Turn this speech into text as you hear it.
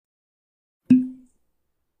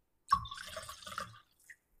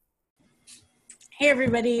Hey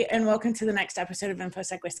everybody, and welcome to the next episode of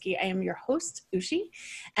InfoSec Whiskey. I am your host, Ushi,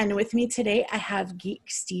 and with me today I have Geek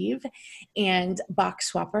Steve and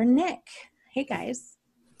Box Swapper Nick. Hey guys.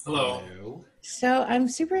 Hello. So I'm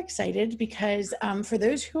super excited because for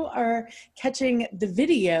those who are catching the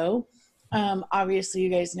video, obviously you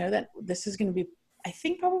guys know that this is going to be, I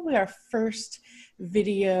think, probably our first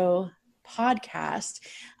video podcast.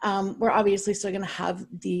 We're obviously still going to have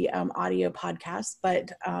the audio podcast,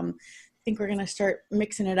 but I think we're going to start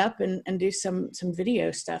mixing it up and do some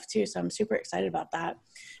video stuff too. So I'm super excited about that.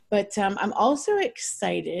 But I'm also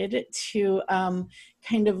excited to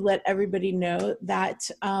kind of let everybody know that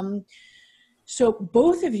so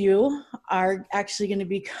both of you are actually going to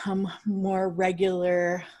become more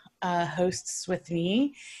regular hosts with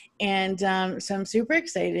me. And so I'm super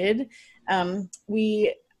excited. And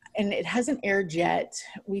it hasn't aired yet.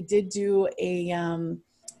 We did do a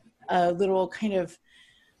little kind of,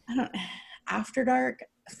 after dark,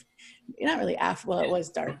 not really after, well, it was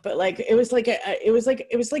dark, but like, it was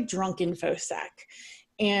like drunk InfoSec.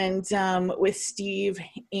 And with Steve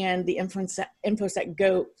and the InfoSec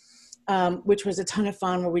Goat, which was a ton of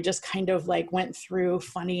fun, where we just kind of like went through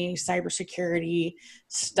funny cybersecurity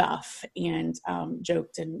stuff and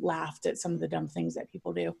joked and laughed at some of the dumb things that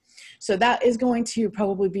people do. So that is going to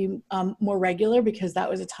probably be more regular, because that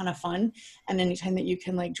was a ton of fun. And anytime that you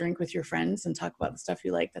can like drink with your friends and talk about the stuff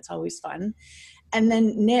you like, that's always fun. And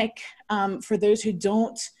then Nick, for those who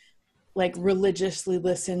don't like religiously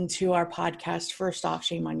listen to our podcast, first off,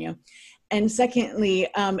 shame on you. And secondly,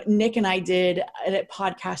 Nick and I did a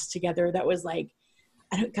podcast together that was like,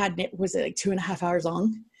 was it like 2.5 hours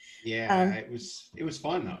long? Yeah, it was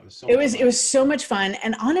fun though. It was so much fun.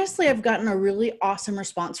 And honestly, I've gotten a really awesome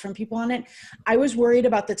response from people on it. I was worried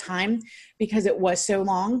about the time because it was so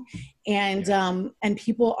long. And and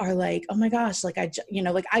people are like, oh my gosh, like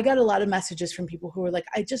I got a lot of messages from people who were like,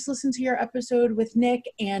 I just listened to your episode with Nick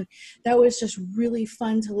and that was just really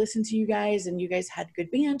fun to listen to you guys, and you guys had good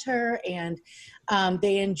banter, and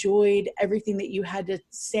they enjoyed everything that you had to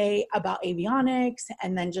say about avionics,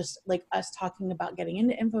 and then just like us talking about getting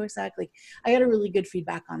into InfoSec. Like I got a really good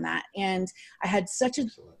feedback on that, and I had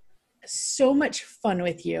so much fun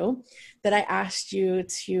with you that I asked you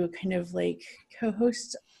to kind of like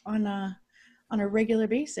co-host on a regular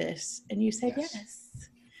basis, and you said yes.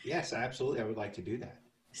 Yes, absolutely. I would like to do that.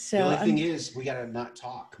 So the only thing is we got to not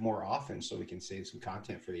talk more often so we can save some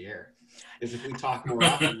content for the air. Because if we talk more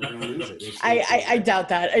often, we're going to lose it. I doubt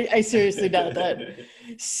that. I seriously doubt that.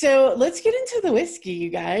 So let's get into the whiskey, you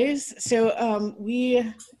guys. So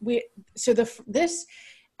this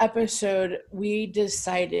episode, we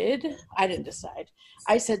decided, I didn't decide.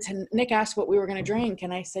 I said to Nick, asked what we were going to drink,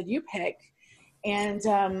 and I said, you pick. And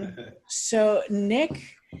so Nick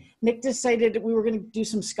decided we were going to do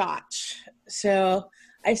some scotch. So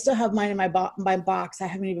I still have mine in my box. I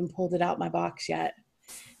haven't even pulled it out my box yet.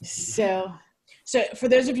 So for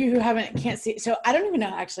those of you who can't see, so I don't even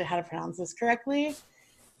know actually how to pronounce this correctly.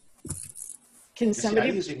 Can somebody?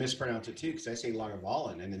 I usually mispronounce it too, because I say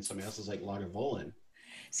Lagavulin, and then somebody else is like Lagavulin.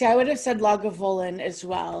 See, I would have said Lagavulin as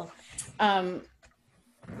well.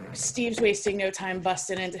 Steve's wasting no time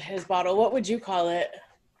busting into his bottle. What would you call it?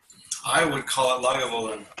 I would call it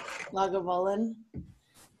Lagavulin. Lagavulin.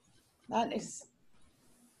 That is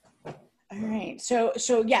all right. So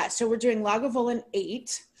we're doing Lagavulin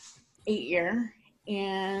 8 year,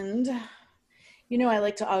 and I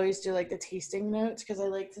like to always do like the tasting notes because I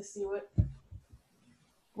like to see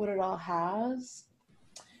what it all has.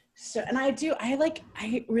 So, and I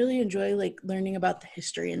really enjoy like learning about the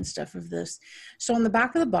history and stuff of this. So on the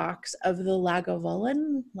back of the box of the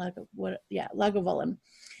Lagavulin, Lagavulin,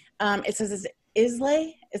 it says it's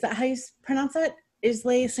Islay. Is that how you pronounce it?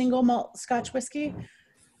 Islay single malt Scotch whiskey?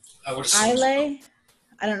 Islay.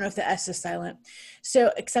 I don't know if the S is silent.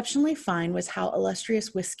 So exceptionally fine was how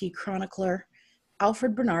illustrious whiskey chronicler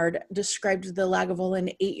Alfred Bernard described the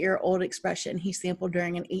Lagavulin 8-year-old expression he sampled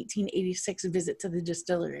during an 1886 visit to the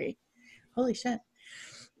distillery. Holy shit.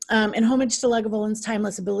 In homage to Lagavulin's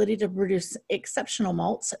timeless ability to produce exceptional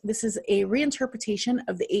malts, this is a reinterpretation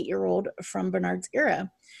of the 8-year-old from Bernard's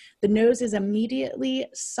era. The nose is immediately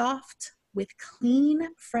soft with clean,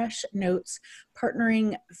 fresh notes,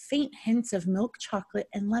 partnering faint hints of milk, chocolate,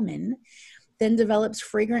 and lemon, then develops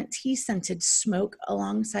fragrant tea-scented smoke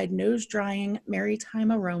alongside nose-drying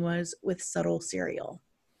maritime aromas with subtle cereal.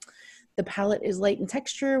 The palate is light in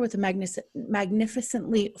texture with a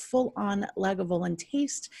magnificently full-on Lagavulin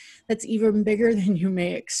taste that's even bigger than you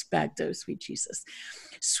may expect. Oh, sweet Jesus.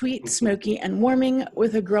 Sweet, smoky, and warming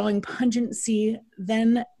with a growing pungency,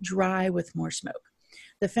 then dry with more smoke.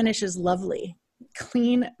 The finish is lovely,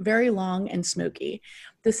 clean, very long, and smoky.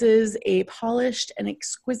 This is a polished and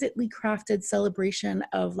exquisitely crafted celebration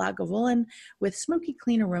of Lagavulin with smoky,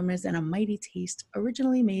 clean aromas and a mighty taste,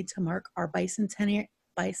 originally made to mark our bicentenary.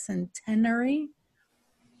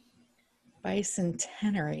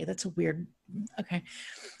 That's a weird. Okay,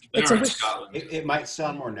 They're in Scotland. It might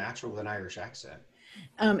sound more natural than Irish accent.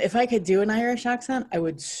 If I could do an Irish accent, I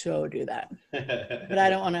would so do that. But I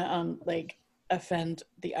don't want to offend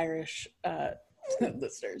the Irish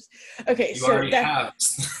listeners. Okay, you already have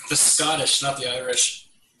the Scottish, not the Irish.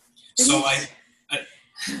 So I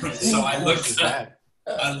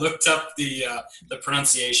looked up the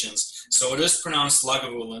pronunciations. So it is pronounced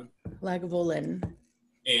Lagavulin. Lagavulin.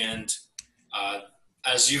 And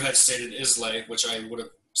as you had stated, Islay, which I would have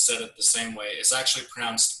said it the same way, is actually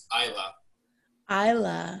pronounced Isla.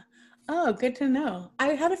 Isla. Oh, good to know. I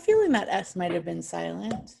had a feeling that S might have been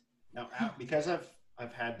silent. Now, because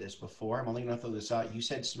I've had this before, I'm only going to throw this out. You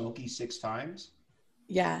said smoky 6 times.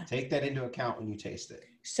 Yeah. Take that into account when you taste it.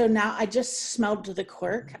 So now I just smelled the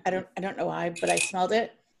cork. I don't know why, but I smelled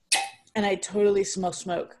it, and I totally smell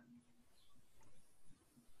smoke.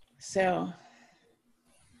 So,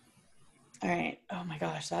 all right. Oh my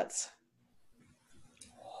gosh, that's.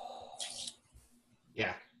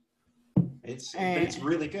 Yeah. It's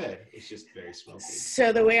really good. It's just very smoky.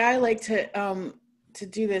 So the way I like to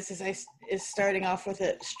do this is starting off with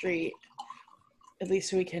it straight, at least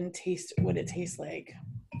so we can taste what it tastes like.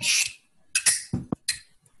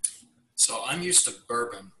 So I'm used to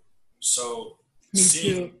bourbon. So Me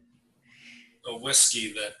seeing too. a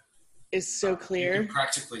whiskey that Is so clear. you can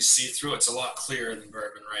practically see through. It's a lot clearer than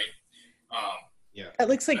bourbon, right? Yeah. It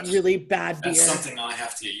looks like really bad beer. That's something I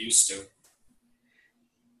have to get used to.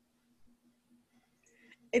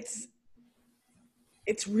 It's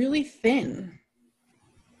really thin.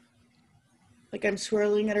 Like I'm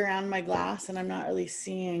swirling it around my glass and I'm not really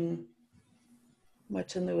seeing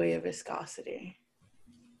much in the way of viscosity.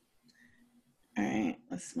 All right,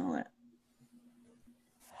 let's smell it.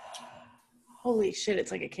 Holy shit,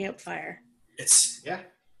 it's like a campfire. Yeah,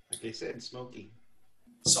 like I said, smoky.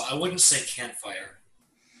 So I wouldn't say campfire.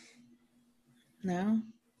 No?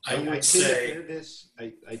 I tend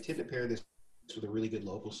to pair this with a really good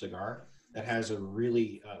local cigar that has a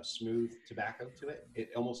really smooth tobacco to it.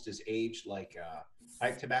 It almost is aged like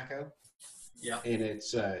pipe tobacco. Yeah. And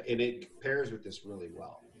it pairs with this really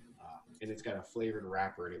well. And it's got a flavored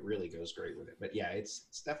wrapper, and it really goes great with it. But yeah,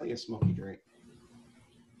 it's definitely a smoky drink.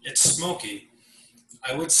 It's smoky.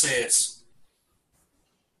 I would say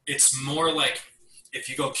it's more like if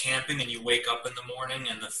you go camping and you wake up in the morning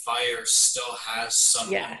and the fire still has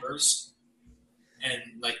some embers,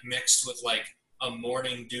 and like mixed with like a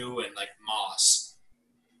morning dew and like moss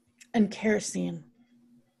and kerosene.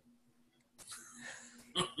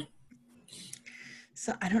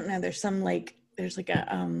 So I don't know. There's like a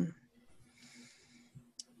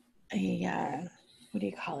what do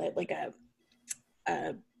you call it? Like a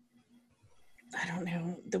I don't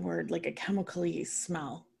know the word, like a chemical-y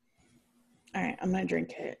smell. All right, I'm gonna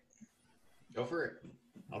drink it. Go for it.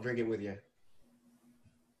 I'll drink it with you.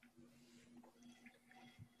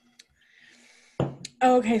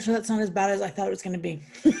 Oh, okay, so that's not as bad as I thought it was gonna be.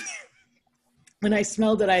 When I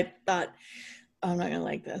smelled it, I thought, oh, I'm not gonna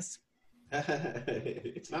like this.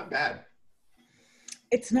 It's not bad.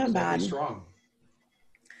 It's not bad. Strong.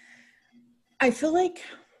 I feel like,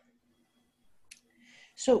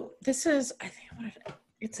 so this is, I think,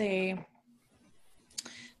 it's a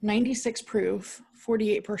 96 proof,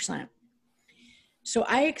 48%. So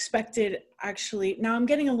I expected, actually, now I'm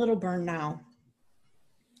getting a little burned now,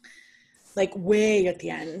 like way at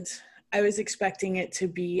the end. I was expecting it to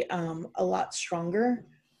be a lot stronger,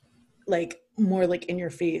 like more like in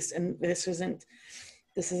your face, and this isn't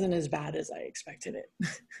as bad as I expected it.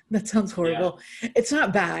 That sounds horrible. Yeah. It's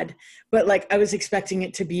not bad, but like I was expecting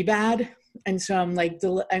it to be bad, and so I'm like,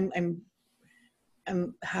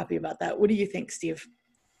 I'm happy about that. What do you think, Steve?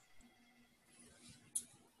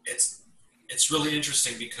 It's really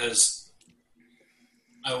interesting because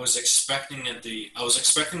I was expecting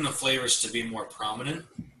the flavors to be more prominent,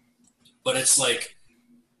 but it's like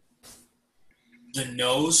the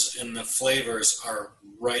nose and the flavors are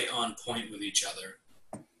right on point with each other.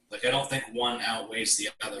 Like, I don't think one outweighs the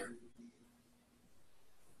other.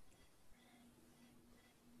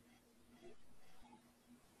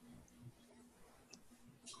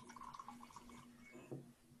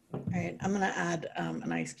 All right, I'm going to add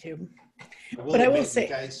an ice cube. I will say, you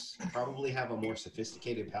guys probably have a more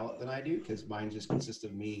sophisticated palate than I do, because mine just consists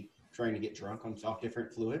of me trying to get drunk on 12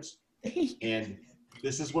 different fluids. And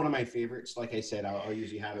This is one of my favorites. Like I said, I'll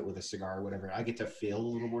usually have it with a cigar or whatever. I get to feel a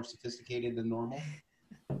little more sophisticated than normal.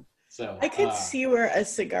 So I could see where a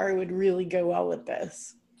cigar would really go well with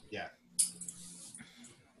this. Yeah.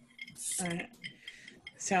 All right.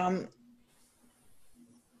 So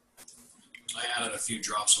I added a few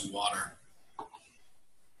drops of water.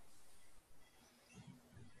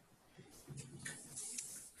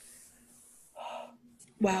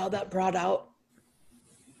 Wow, that brought out,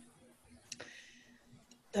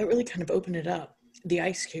 that really kind of opened it up. The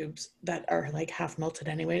ice cubes that are like half melted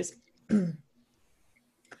anyways. This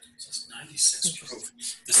is 96 proof.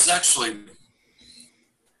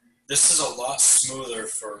 This is a lot smoother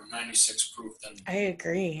for 96 proof than I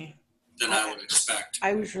agree. Than I would expect.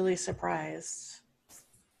 I was really surprised.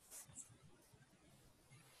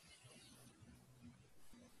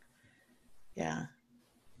 Yeah.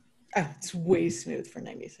 Oh, it's way smooth for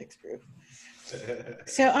 96 proof.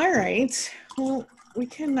 So, all right. Well, we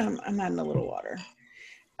can, I'm adding a little water.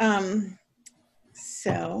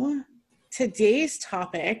 So today's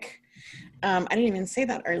topic, I didn't even say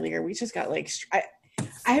that earlier. We just got like,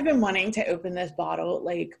 I have been wanting to open this bottle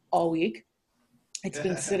like all week. It's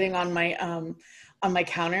been sitting on my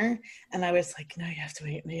counter, and I was like, no, you have to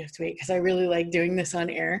wait. No, you have to wait. Cause I really like doing this on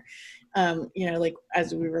air, like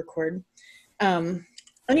as we record.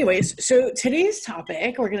 Anyways, so today's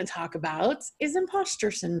topic we're going to talk about is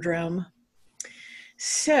imposter syndrome.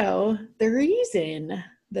 So the reason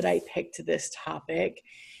that I picked this topic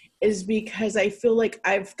is because I feel like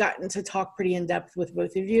I've gotten to talk pretty in depth with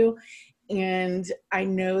both of you. And I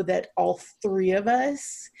know that all three of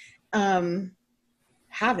us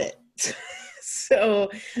have it. So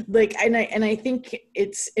like, and I think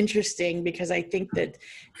it's interesting because I think that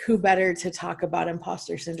who better to talk about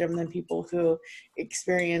imposter syndrome than people who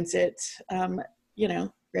experience it,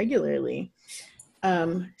 regularly.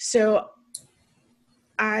 So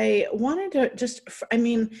I wanted to just,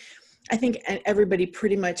 I think everybody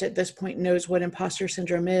pretty much at this point knows what imposter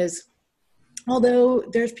syndrome is. Although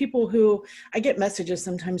there's people who, I get messages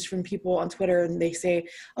sometimes from people on Twitter and they say,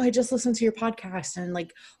 oh, I just listened to your podcast and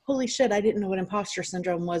like, holy shit, I didn't know what imposter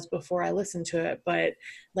syndrome was before I listened to it, but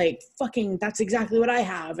like fucking that's exactly what I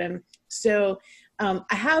have. And so I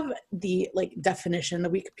have the like definition, the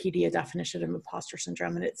Wikipedia definition of imposter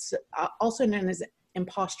syndrome, and it's also known as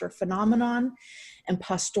imposter phenomenon,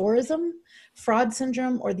 impostorism, fraud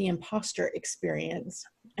syndrome, or the imposter experience.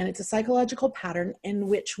 And it's a psychological pattern in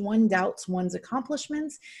which one doubts one's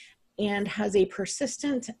accomplishments and has a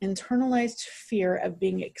persistent internalized fear of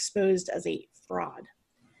being exposed as a fraud.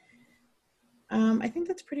 I think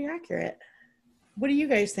that's pretty accurate. What do you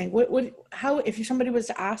guys think? How, if somebody was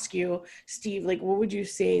to ask you, Steve, like, what would you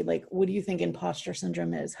say? Like, what do you think imposter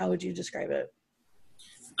syndrome is? How would you describe it?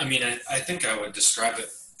 I mean, I think I would describe it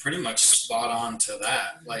pretty much spot on to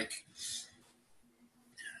that. Like,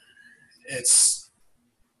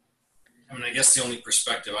 I guess the only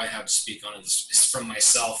perspective I have to speak on it is from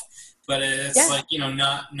myself, but it's like,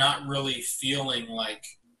 not really feeling like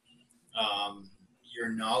your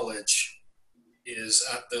knowledge is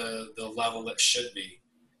at the level it should be.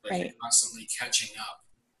 Like you're constantly catching up.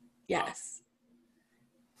 Yes.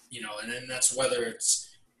 And then that's whether it's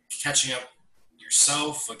catching up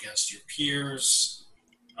yourself against your peers,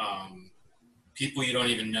 people you don't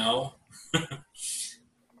even know.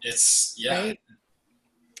 It's, Right?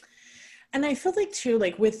 And I feel like too,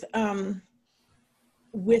 like with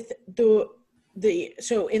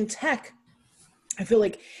so in tech, I feel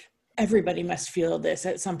like everybody must feel this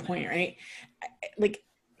at some point, right? Like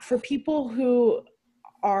for people who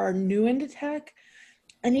are new into tech,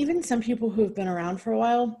 and even some people who have been around for a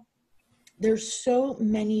while, there's so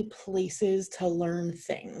many places to learn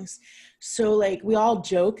things. So like we all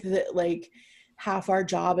joke that like half our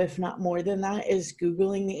job, if not more than that, is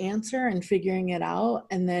Googling the answer and figuring it out.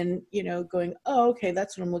 And then, going, oh, okay,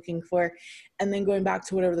 that's what I'm looking for. And then going back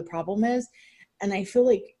to whatever the problem is. And I feel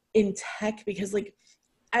like in tech, because like,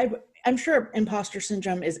 I'm sure imposter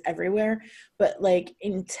syndrome is everywhere, but like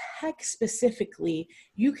in tech specifically,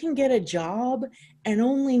 you can get a job and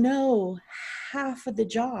only know half of the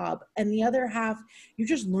job, and the other half you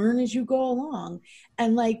just learn as you go along.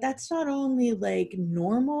 And like, that's not only like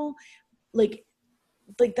normal, like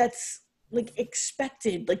that's like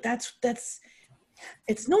expected, like that's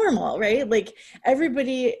it's normal, right? Like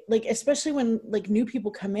everybody, like especially when like new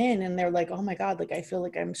people come in and they're like, oh my god, like I feel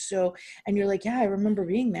like I'm so, and you're like, yeah, I remember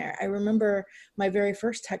being there. I remember my very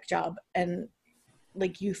first tech job. And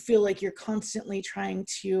like you feel like you're constantly trying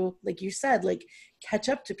to, like you said, like catch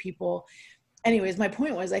up to people. Anyways, my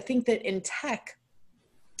point was, I think that in tech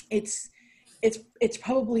it's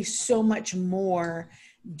probably so much more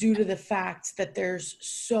due to the fact that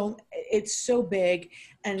it's so big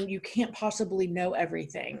and you can't possibly know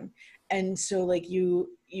everything. And so like you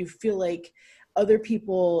feel like other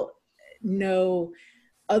people know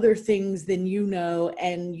other things than you know,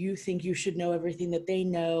 and you think you should know everything that they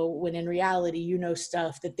know, when in reality you know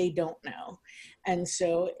stuff that they don't know. And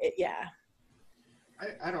so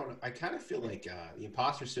I don't know. I kind of feel like the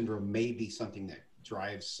imposter syndrome may be something that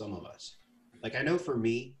drives some of us. Like I know for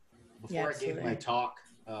me, before I gave my talk,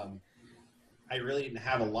 I really didn't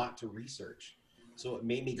have a lot to research. So it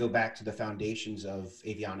made me go back to the foundations of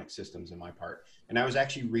avionics systems in my part. And I was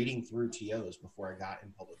actually reading through TOs before I got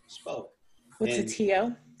in public and spoke. What's a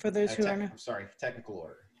TO for those who aren't? I'm sorry, technical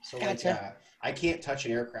order. So gotcha. like, I can't touch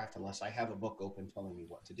an aircraft unless I have a book open telling me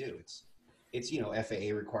what to do. It's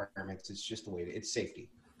FAA requirements. It's just the way it's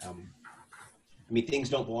safety. I mean, things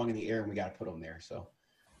don't belong in the air, and we got to put them there. So,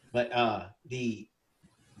 but I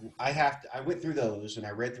went through those and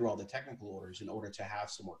I read through all the technical orders in order to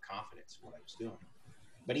have some more confidence in what I was doing.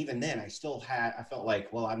 But even then, I felt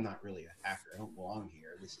like, well, I'm not really a hacker. I don't belong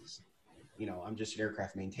here. This is, I'm just an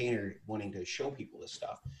aircraft maintainer wanting to show people this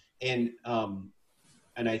stuff. And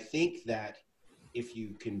I think that if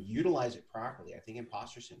you can utilize it properly, I think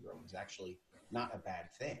imposter syndrome is actually not a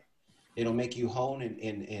bad thing. It'll make you hone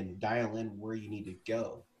and dial in where you need to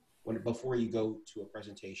go before you go to a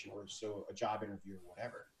presentation or so a job interview or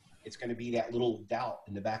whatever. It's going to be that little doubt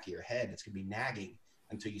in the back of your head that's going to be nagging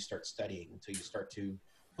until you start studying, until you start to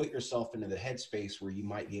put yourself into the headspace where you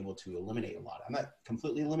might be able to eliminate a lot. I'm not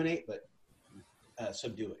completely eliminate, but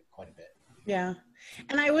subdue it quite a bit. Yeah.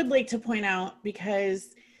 And I would like to point out, because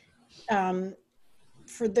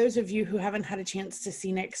for those of you who haven't had a chance to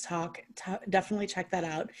see Nick's talk, definitely check that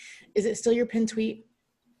out. Is it still your pin tweet?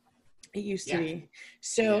 It used to be.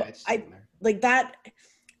 So I like that.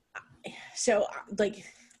 So like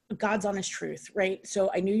God's honest truth, right?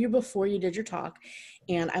 So I knew you before you did your talk,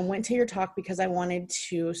 and I went to your talk because I wanted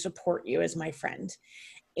to support you as my friend.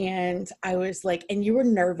 And I was like, and you were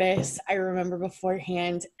nervous, I remember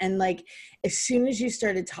beforehand. And like, as soon as you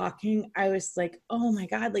started talking, I was like, oh my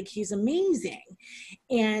God, like he's amazing.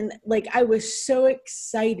 And like, I was so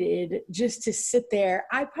excited just to sit there.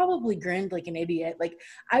 I probably grinned like an idiot. Like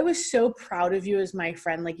I was so proud of you as my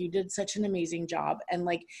friend. Like you did such an amazing job. And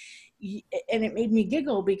like, and it made me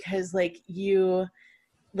giggle because like you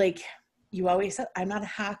always said, I'm not a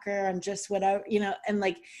hacker, I'm just whatever, and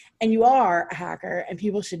like, and you are a hacker, and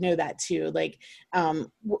people should know that too. Like,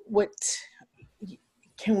 what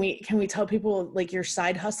can we tell people like your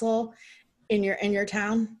side hustle in your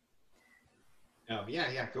town? Oh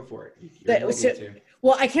yeah, go for it.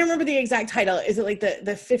 Well, I can't remember the exact title. Is it like the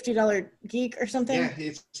 $50 geek or something? Yeah,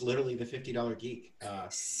 it's literally the $50 geek.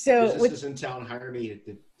 So businesses in town hire me,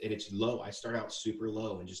 and it's low. I start out super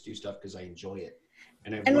low and just do stuff because I enjoy it.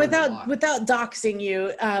 And without doxing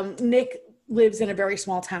you, Nick lives in a very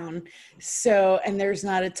small town. So, and there's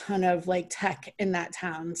not a ton of like tech in that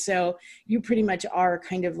town. So you pretty much are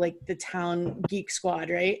kind of like the town geek squad,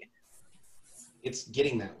 right? It's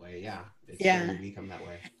getting that way. Yeah. It's starting to become that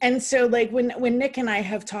way. And so like when Nick and I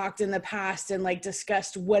have talked in the past and like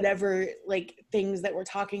discussed whatever like things that we're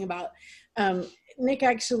talking about, Nick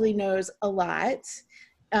actually knows a lot.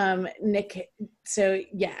 Nick, so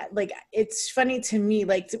yeah, like it's funny to me,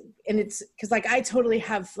 like, and it's because like I totally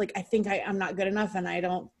have like I think I'm not good enough, and I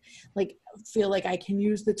don't like feel like I can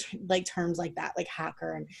use the like terms like that, like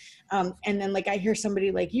hacker, and then like I hear somebody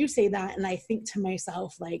like you say that, and I think to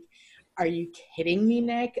myself like, are you kidding me,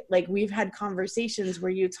 Nick? Like we've had conversations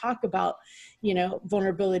where you talk about,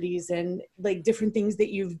 vulnerabilities and like different things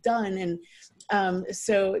that you've done, and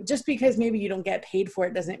so just because maybe you don't get paid for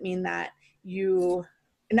it doesn't mean that you.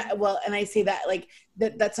 And I say that like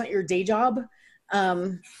that's not your day job,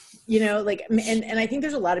 like, and I think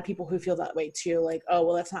there's a lot of people who feel that way too. Like, oh,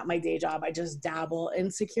 well, that's not my day job. I just dabble in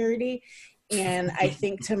security. And I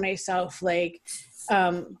think to myself, like,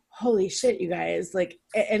 holy shit, you guys, like,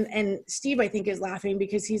 and Steve, I think is laughing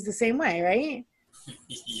because he's the same way, right?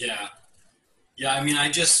 Yeah. I mean, I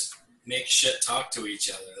just make shit talk to each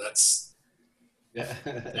other. That's, I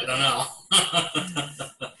don't know.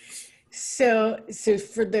 So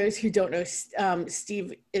for those who don't know,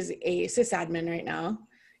 Steve is a sysadmin right now.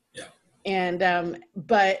 Yeah. And,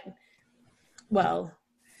 but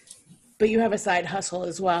you have a side hustle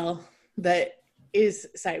as well that is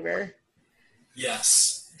cyber.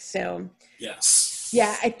 Yes. So. Yes.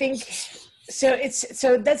 Yeah, I think, so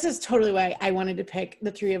this is totally why I wanted to pick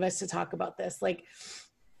the three of us to talk about this. Like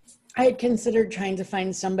I had considered trying to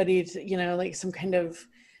find somebody to, like some kind of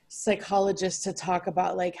psychologist to talk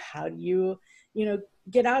about like how do you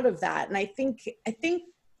get out of that. And I think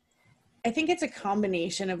I think it's a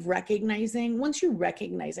combination of recognizing, once you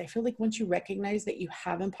recognize, I feel like once you recognize that you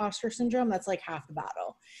have imposter syndrome, that's like half the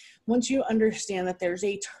battle. Once you understand that there's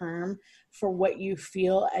a term for what you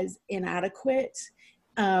feel as inadequate,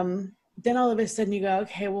 then all of a sudden you go,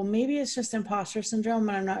 okay, well, maybe it's just imposter syndrome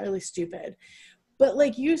and I'm not really stupid. But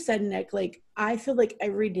like you said, Nick, like I feel like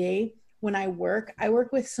every day when I work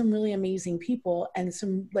with some really amazing people and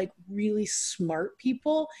some like really smart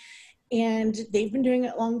people, and they've been doing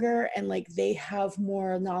it longer and like they have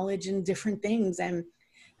more knowledge in different things.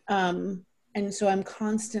 And so I'm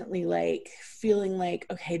constantly like feeling like,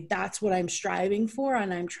 okay, that's what I'm striving for.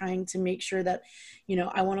 And I'm trying to make sure that, you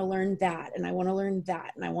know, I want to learn that and I want to learn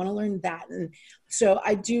that and I want to learn that. And so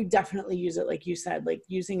I do definitely use it, like you said, like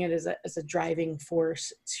using it as a driving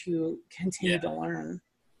force to continue to learn.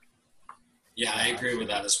 Yeah, I agree with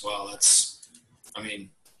that as well. That's, I mean,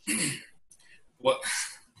 what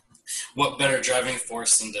better driving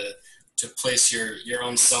force than to place your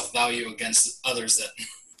own self-value against others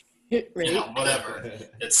that, right. you know, whatever.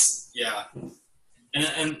 It's, yeah.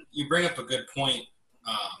 And you bring up a good point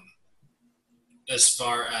as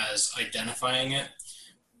far as identifying it.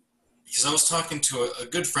 Because I was talking to a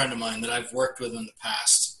good friend of mine that I've worked with in the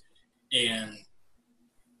past, and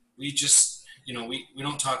we just, you know, we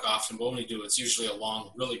don't talk often, but when we do, it's usually a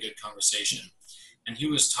long, really good conversation. And he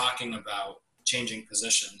was talking about changing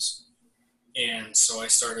positions. And so I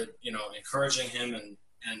started, you know, encouraging him and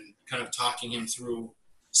kind of talking him through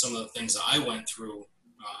some of the things that I went through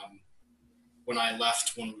when I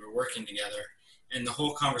left, when we were working together. And the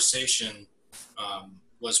whole conversation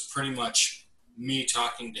was pretty much me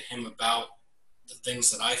talking to him about the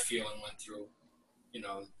things that I feel and went through, you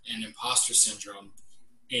know, and imposter syndrome.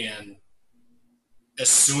 And as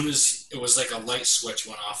soon as it was like a light switch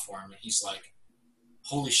went off for him, and he's like,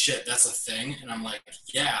 holy shit, that's a thing? And I'm like,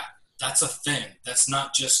 yeah, that's a thing. That's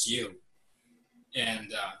not just you.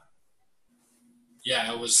 And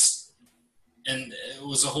yeah, it was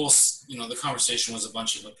a whole, you know, the conversation was a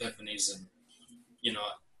bunch of epiphanies, and, you know,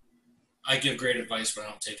 I give great advice, but I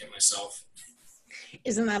don't take it myself.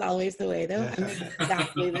 Isn't that always the way though? I'm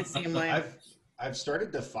exactly the same way. I've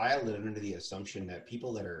started to file it under the assumption that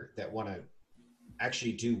people that want to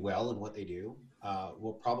actually do well in what they do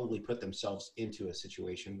will probably put themselves into a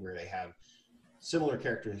situation where they have similar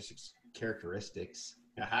characteristics.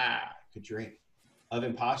 Aha, good drink, of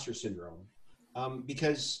imposter syndrome,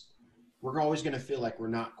 because we're always going to feel like we're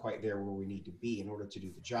not quite there where we need to be in order to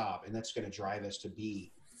do the job, and that's going to drive us to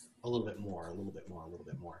be a little bit more, a little bit more, a little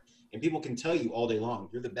bit more. And people can tell you all day long,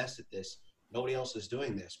 you're the best at this. Nobody else is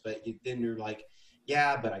doing this, but then you're like,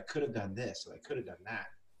 yeah, but I could have done this, and I could have done that.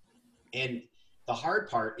 And the hard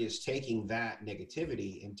part is taking that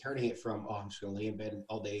negativity and turning it from, oh, I'm just going to lay in bed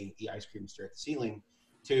all day, eat ice cream, stare at the ceiling,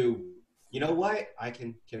 to, you know what?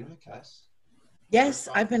 Can I cuss? Yes,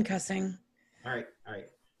 I've been cussing. All right.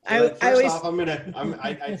 So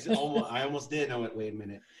I almost did. I went, wait a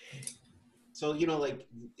minute. So, you know, like,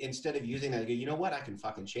 instead of using that, I go, you know what? I can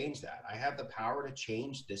fucking change that. I have the power to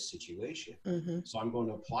change this situation. Mm-hmm. So I'm going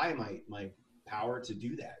to apply my power to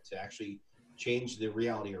do that, to actually change the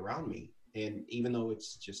reality around me. And even though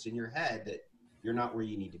it's just in your head that you're not where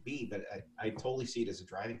you need to be, but I totally see it as a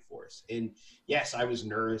driving force. And yes, I was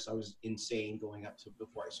nervous. I was insane going up to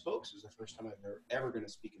before I spoke. So it was the first time I've ever going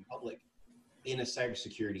to speak in public in a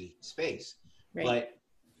cybersecurity space. Right. But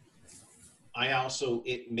I also,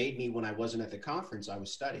 it made me, when I wasn't at the conference, I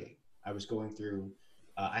was studying. I was going through,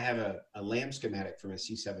 I have a LAM schematic from a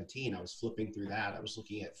C-17. I was flipping through that. I was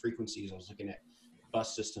looking at frequencies. I was looking at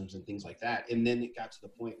bus systems and things like that. And then it got to the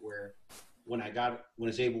point where when I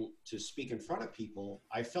was able to speak in front of people,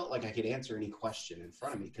 I felt like I could answer any question in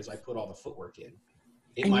front of me because I put all the footwork in.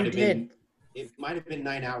 It might have been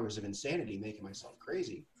 9 hours of insanity making myself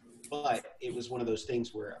crazy, but it was one of those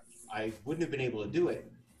things where I wouldn't have been able to do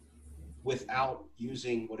it without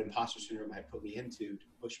using what imposter syndrome had put me into to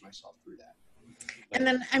push myself through that. And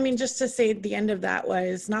then, I mean, just to say the end of that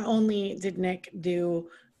was, not only did Nick do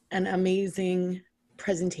an amazing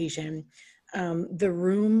presentation, the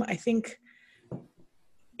room, I think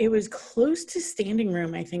it was close to standing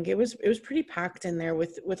room. I think it was pretty packed in there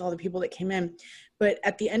with all the people that came in. But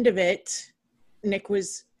at the end of it, Nick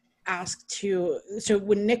was asked to, so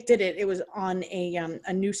when Nick did it, it was on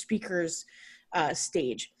a new speakers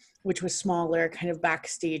stage, which was smaller, kind of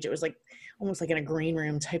backstage. It was like almost like in a green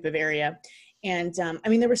room type of area. And I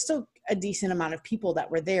mean, there was still a decent amount of people that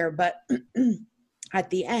were there, but at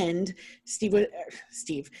the end,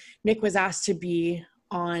 Nick was asked to be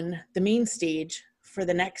on the main stage for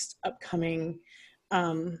the next upcoming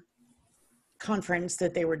conference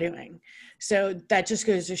that they were doing. So that just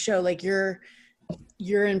goes to show, like,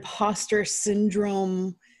 your imposter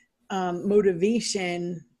syndrome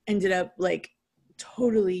motivation ended up like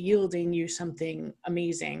totally yielding you something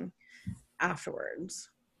amazing afterwards.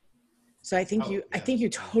 So I think I think you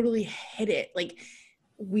totally hit it. Like,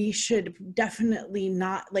 we should definitely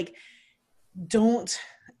not, like, don't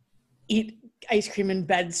eat ice cream in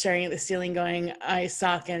bed staring at the ceiling going, I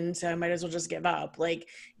suck, and so I might as well just give up. Like,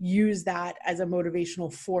 use that as a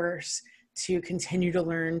motivational force to continue to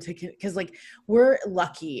learn, because like, we're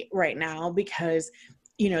lucky right now because,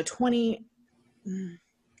 30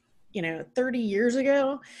 years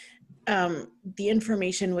ago, the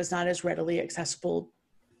information was not as readily accessible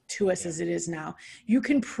to us as it is now. You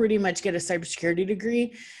can pretty much get a cybersecurity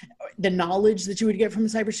degree, the knowledge that you would get from a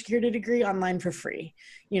cybersecurity degree, online for free.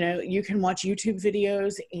 You can watch YouTube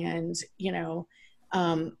videos and,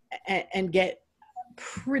 and get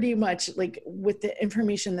pretty much, like, with the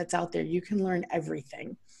information that's out there, you can learn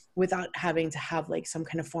everything without having to have like some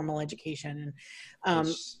kind of formal education.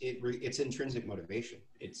 And it's intrinsic motivation.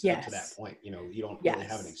 It's yes. Up to that point, you don't really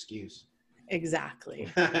have an excuse.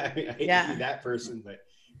 Exactly. I hate to be that person, but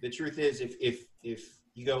the truth is, if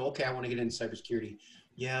you go, okay, I want to get into cybersecurity,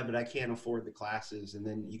 yeah, but I can't afford the classes, and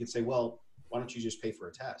then you could say, well, why don't you just pay for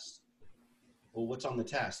a test? Well, what's on the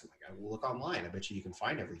test? I'm like, I will look online. I bet you can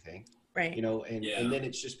find everything. Right. And then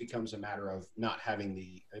it just becomes a matter of not having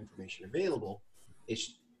the information available.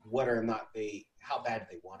 It's whether or not how bad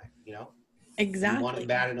they want it, Exactly. You want it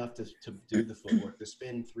bad enough to do the footwork, to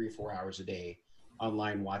spend 3 or 4 hours a day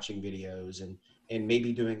online watching videos and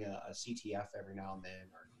maybe doing a CTF every now and then,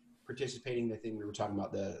 or participating in the thing we were talking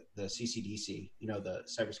about, the CCDC, the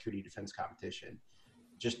cybersecurity defense competition.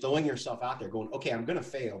 Just throwing yourself out there going, okay, I'm going to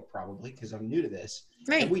fail probably because I'm new to this.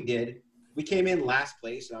 Right. And we did. We came in last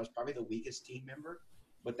place, and I was probably the weakest team member,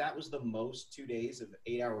 but that was the most 2 days of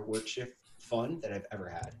 8-hour work shift fun that I've ever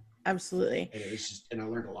had. Absolutely. And it was and I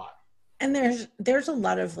learned a lot. And there's a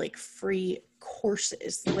lot of like free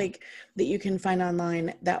courses like that you can find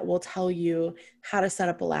online that will tell you how to set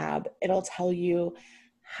up a lab. It'll tell you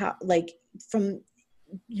how, like, from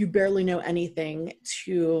you barely know anything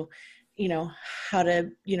to, how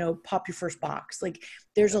to, pop your first box. Like,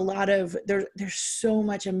 there's a lot of, there's so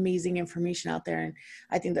much amazing information out there. And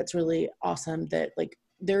I think that's really awesome that, like,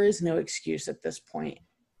 there is no excuse at this point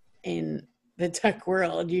in the tech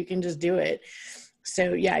world. You can just do it.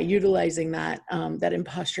 So yeah, utilizing that, that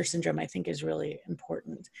imposter syndrome, I think, is really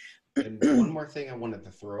important. And one more thing I wanted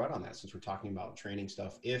to throw out on that, since we're talking about training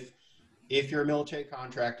stuff, if you're a military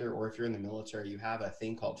contractor, or if you're in the military, you have a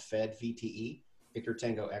thing called Fed VTE, Victor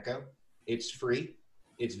Tango Echo. It's free.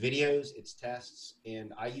 It's videos, it's tests.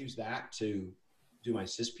 And I use that to do my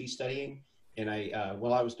CISP studying. And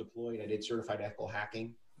while I was deployed, I did certified ethical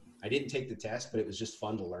hacking. I didn't take the test, but it was just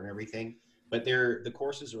fun to learn everything. But the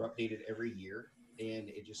courses are updated every year, and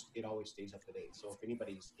it always stays up to date. So if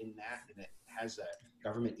anybody's in that and it has a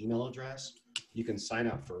government email address, you can sign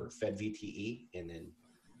up for Fed VTE, and then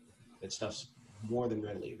that stuff's more than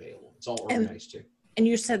readily available. It's all organized too. And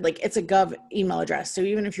you said, like, it's a Gov email address. So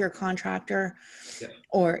even if you're a contractor,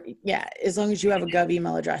 as long as you have a Gov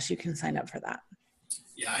email address, you can sign up for that.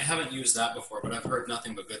 Yeah, I haven't used that before, but I've heard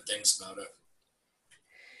nothing but good things about it.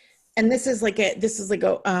 And this is like a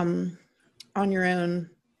on your own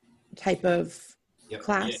type of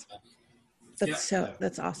class. Yeah.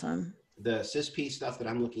 That's awesome. The CISP stuff that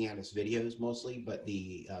I'm looking at is videos mostly, but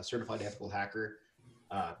the certified ethical hacker,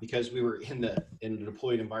 because we were in the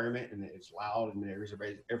deployed environment and it's loud and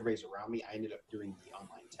everybody's around me, I ended up doing the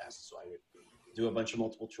online tests. So I would do a bunch of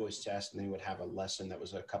multiple choice tests, and then we would have a lesson that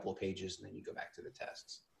was a couple of pages, and then you go back to the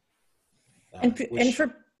tests. And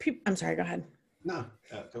for people, I'm sorry, go ahead. No,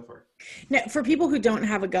 go for it. Now, for people who don't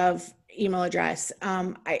have a Gov email address,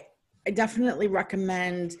 I definitely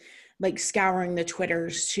recommend like scouring the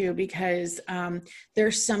Twitters too, because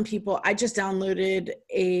there's some people. I just downloaded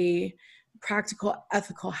a practical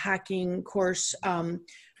ethical hacking course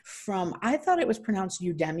from, I thought it was pronounced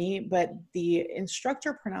Udemy, but the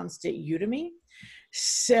instructor pronounced it Udemy.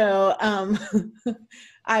 So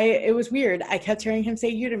it was weird. I kept hearing him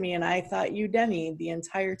say Udemy, and I thought Udemy the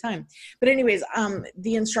entire time. But anyways,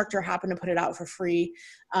 the instructor happened to put it out for free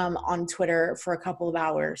on Twitter for a couple of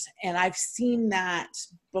hours. And I've seen that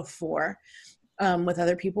before with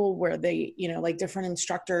other people where they, like different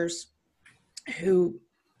instructors who,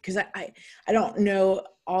 because I don't know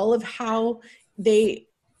all of how they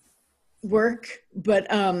work, but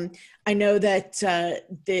I know that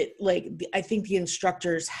I think the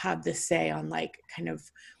instructors have the say on like kind of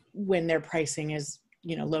when their pricing is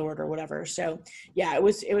lowered or whatever. So yeah, it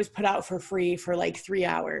was put out for free for like 3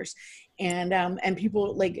 hours. And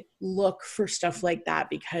people like look for stuff like that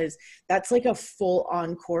because that's like a full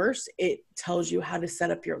on course. It tells you how to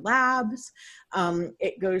set up your labs.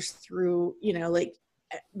 It goes through,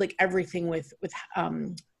 like everything with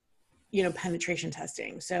penetration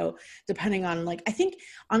testing. So depending on I think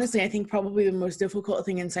probably the most difficult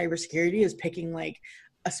thing in cybersecurity is picking like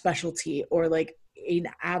a specialty or like an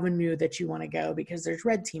avenue that you want to go, because there's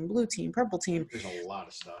red team, blue team, purple team. There's a lot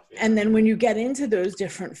of stuff. Yeah. And then when you get into those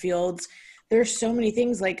different fields, there's so many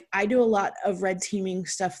things. Like I do a lot of red teaming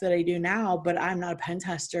stuff that I do now, but I'm not a pen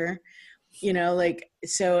tester,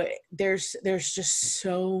 so there's just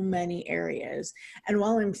so many areas. And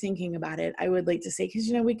while I'm thinking about it, I would like to say, cause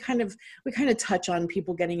we kind of touch on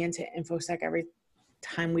people getting into InfoSec every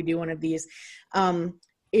time we do one of these,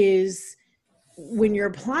 is when you're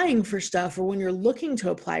applying for stuff or when you're looking to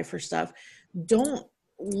apply for stuff, don't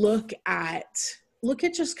look at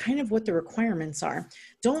just kind of what the requirements are.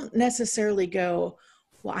 Don't necessarily go,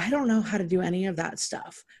 well, I don't know how to do any of that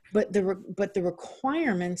stuff, but the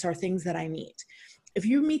requirements are things that I meet. If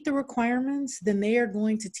you meet the requirements, then they are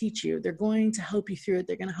going to teach you. They're going to help you through it.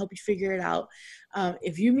 They're going to help you figure it out.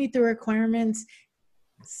 If you meet the requirements,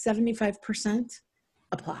 75%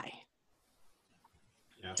 apply.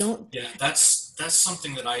 Yeah. That's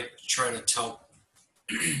something that I try to tell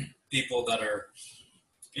people that are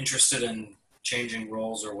interested in changing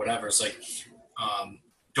roles or whatever. It's like,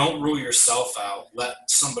 don't rule yourself out. Let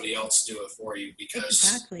somebody else do it for you, because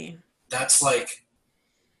exactly. That's like,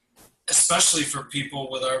 especially for people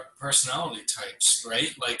with our personality types,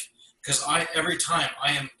 right? Like, because every time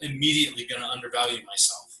I am immediately going to undervalue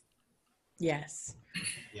myself. Yes.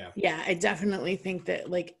 Yeah. Yeah. I definitely think that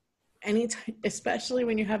like anytime, especially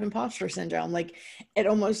when you have imposter syndrome, like it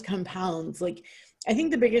almost compounds. Like I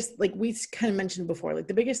think the biggest, like we kind of mentioned before, like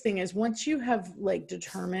the biggest thing is once you have like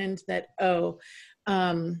determined that,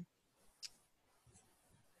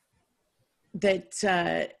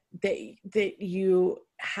 that you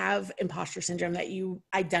have imposter syndrome, that you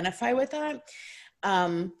identify with that,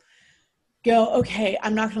 go, okay,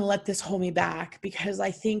 I'm not going to let this hold me back, because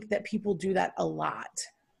I think that people do that a lot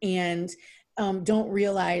and don't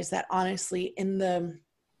realize that honestly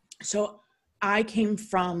so I came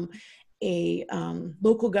from a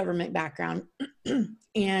local government background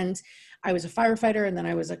and I was a firefighter and then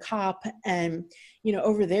I was a cop, and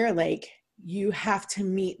over there, like you have to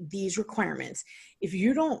meet these requirements. If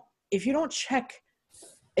you don't check,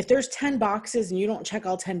 if there's 10 boxes and you don't check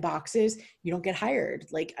all 10 boxes, you don't get hired.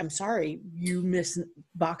 Like, I'm sorry, you miss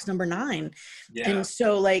box number 9. Yeah. And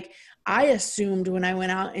so like, I assumed when I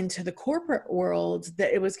went out into the corporate world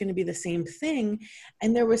that it was going to be the same thing.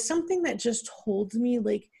 And there was something that just told me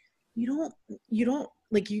like, you don't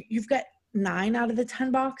like, you've got 9 out of the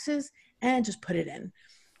 10 boxes and just put it in.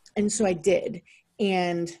 And so I did.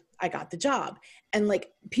 And I got the job. And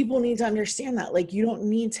like, people need to understand that, like, you don't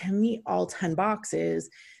need to meet all 10 boxes.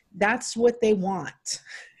 That's what they want,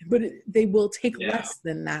 but they will take less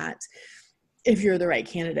than that if you're the right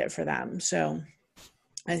candidate for them. So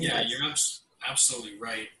I think you're absolutely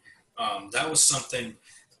right. That was something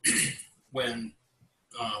when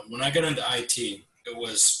I got into IT, it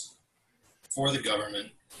was for the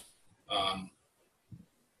government.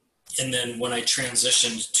 And then when I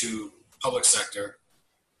transitioned to public sector,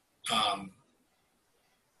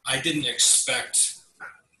 I didn't expect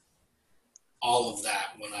all of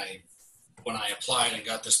that when I applied and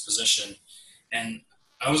got this position. And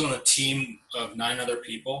I was on a team of 9 other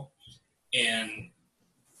people, and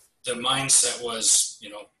the mindset was,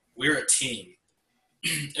 we're a team.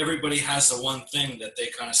 Everybody has the one thing that they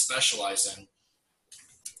kind of specialize in.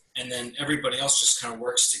 And then everybody else just kind of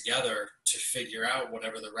works together to figure out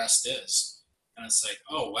whatever the rest is. And it's like,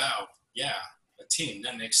 oh, wow, yeah, a team,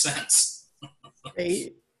 that makes sense.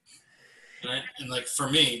 Right. And like for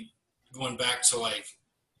me, going back to like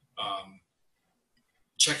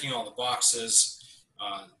checking all the boxes,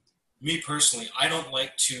 me personally, I don't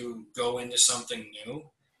like to go into something new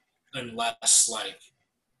unless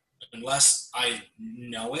I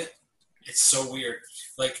know it. It's so weird.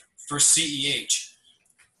 Like for CEH,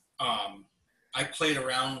 I played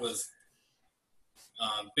around with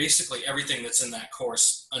basically everything that's in that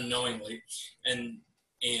course unknowingly, and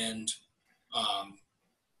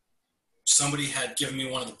somebody had given me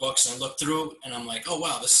one of the books, and I looked through and I'm like, oh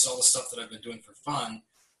wow, this is all the stuff that I've been doing for fun.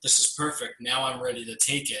 This is perfect. Now I'm ready to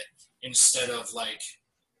take it, instead of like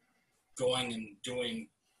going and doing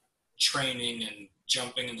training and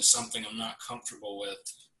jumping into something I'm not comfortable with.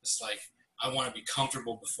 It's like, I want to be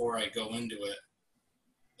comfortable before I go into it.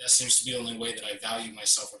 That seems to be the only way that I value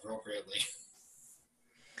myself appropriately.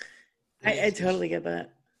 I totally get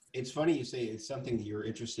that. It's funny you say it's something that you're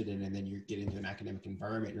interested in, and then you get into an academic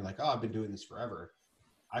environment and you're like, oh, I've been doing this forever.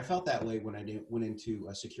 I felt that way when I went into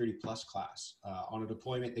a Security Plus class on a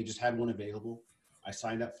deployment. They just had one available. I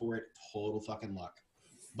signed up for it. Total fucking luck.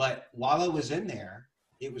 But while I was in there,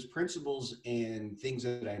 it was principles and things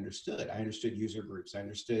that I understood. I understood user groups. I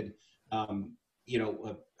understood,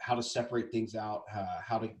 how to separate things out,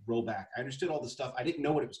 how to roll back. I understood all the stuff. I didn't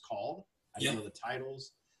know what it was called. I didn't know the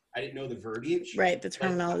titles. I didn't know the verbiage. Right, the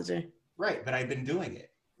terminology. Right, but I've been doing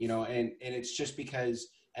it, and it's just because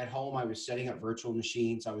at home I was setting up virtual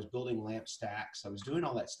machines. I was building lamp stacks. I was doing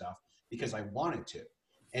all that stuff because I wanted to.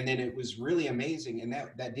 And then it was really amazing. And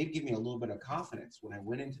that did give me a little bit of confidence when I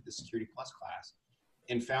went into the Security Plus class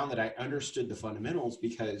and found that I understood the fundamentals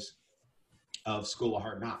because of School of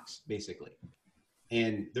Hard Knocks, basically.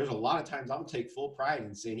 And there's a lot of times I'll take full pride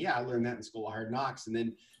in saying, yeah, I learned that in School of Hard Knocks. And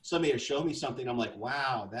then somebody will show me something. I'm like,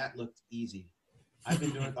 wow, that looked easy. I've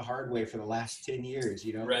been doing it the hard way for the last 10 years.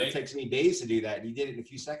 Right. It takes me days to do that. And you did it in a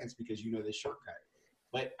few seconds because you know this shortcut.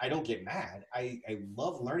 But I don't get mad. I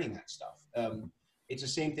love learning that stuff. It's the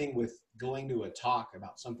same thing with going to a talk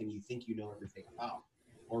about something you think you know everything about,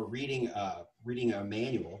 or reading a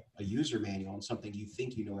manual, a user manual on something you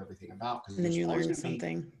think you know everything about. And then you learn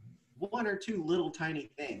something. One or two little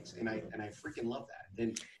tiny things, and I freaking love that.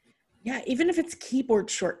 And yeah, even if it's keyboard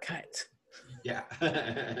shortcuts. Yeah,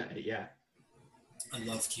 yeah. I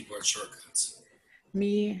love keyboard shortcuts.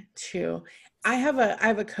 Me too. I have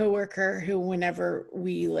a coworker who, whenever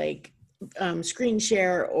we screen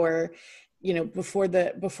share, or before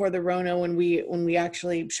the Rona, when we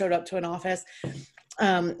actually showed up to an office,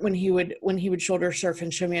 when he would shoulder surf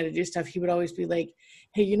and show me how to do stuff, he would always be like,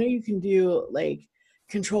 hey, you can do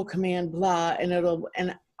control command blah,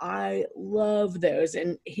 and I love those.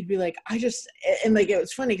 And he'd be like, it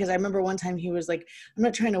was funny because I remember one time he was like, I'm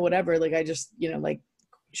not trying to whatever, I just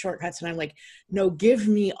shortcuts. And I'm like, no, give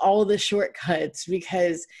me all the shortcuts,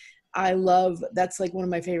 because I love, that's one of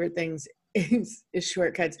my favorite things is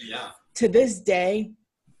shortcuts. Yeah. To this day,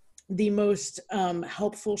 the most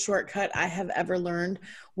helpful shortcut I have ever learned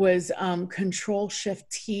was Control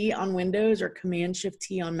Shift T on Windows or Command Shift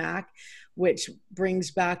T on Mac, which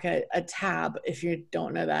brings back a tab, if you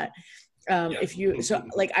don't know that.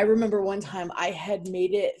 I remember one time I had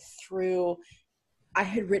made it through, I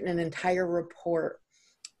had written an entire report,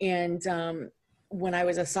 and when I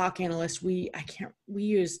was a SOC analyst, we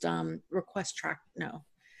used request track. No,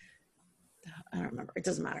 I don't remember. It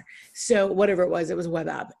doesn't matter. So whatever it was a web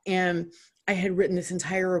app. And I had written this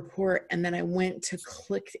entire report, and then I went to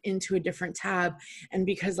click into a different tab. And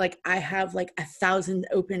because I have 1,000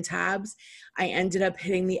 open tabs, I ended up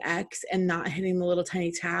hitting the X and not hitting the little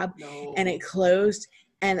tiny tab. No. And it closed,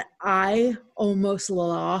 and I almost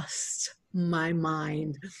lost my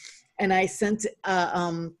mind. And I sent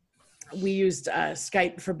we used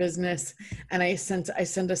Skype for business, and I sent a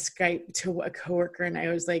Skype to a coworker, and I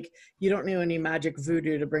was like, you don't know any magic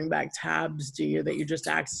voodoo to bring back tabs, do you, that you just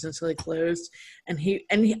accidentally closed? And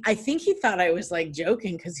I think he thought I was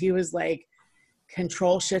joking, because he was like,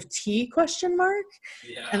 Control Shift T ?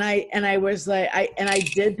 Yeah. And I was like, I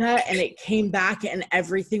did that, and it came back, and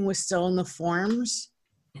everything was still in the forms.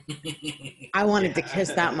 I wanted to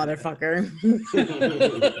kiss that motherfucker.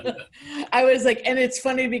 I was like, and it's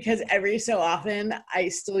funny because every so often I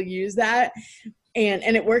still use that,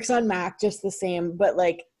 and it works on Mac just the same, but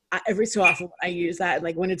every so often I use that,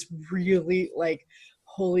 and when it's really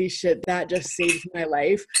holy shit, that just saved my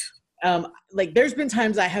life. There's been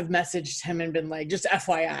times I have messaged him and been like, just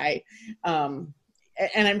FYI, and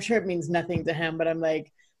I'm sure it means nothing to him, but I'm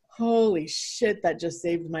like, holy shit, that just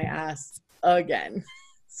saved my ass again.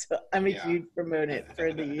 So I'm a huge proponent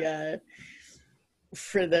for the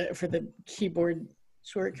keyboard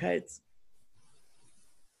shortcuts.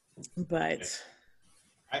 But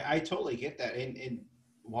I totally get that. And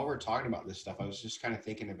while we're talking about this stuff, I was just kind of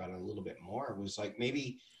thinking about it a little bit more. It was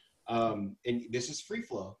maybe, and this is free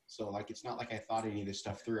flow, so it's not like I thought any of this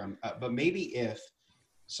stuff through. But maybe if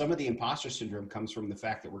some of the imposter syndrome comes from the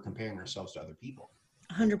fact that we're comparing ourselves to other people.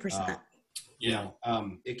 100%.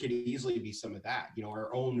 It could easily be some of that.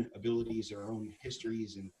 Our own abilities, our own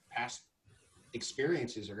histories, and past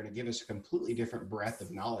experiences are going to give us a completely different breadth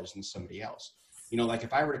of knowledge than somebody else.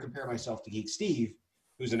 If I were to compare myself to Geek Steve,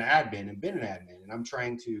 who's an admin and been an admin, and I'm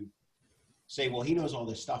trying to say, well, he knows all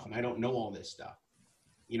this stuff, and I don't know all this stuff.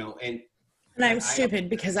 And I'm stupid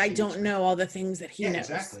because I don't know all the things that he knows.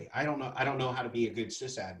 Exactly. I don't know how to be a good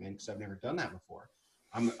sysadmin because I've never done that before.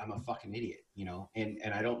 I'm a fucking idiot,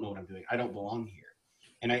 and I don't know what I'm doing. I don't belong here.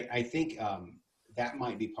 And I think that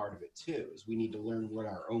might be part of it too, is we need to learn what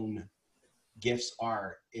our own gifts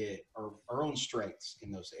are, or our own strengths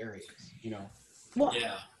in those areas, you know? Well,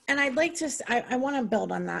 yeah. And I'd like to, I want to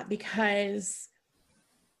build on that, because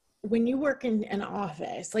when you work in an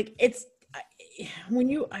office, like it's,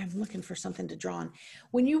 I'm looking for something to draw on.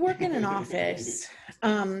 When you work in an office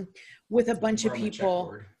with a bunch of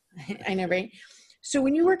people, I know, right? So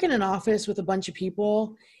when you work in an office with a bunch of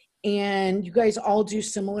people and you guys all do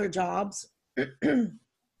similar jobs,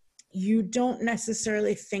 you don't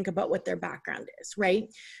necessarily think about what their background is, right?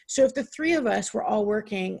 So if the three of us were all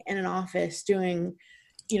working in an office doing,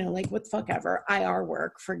 you know, like what the fuck ever, IR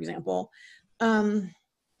work, for example.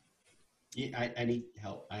 Yeah, I need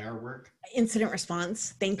help. IR work? Incident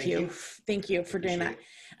response. Thank you. Thank you for doing that.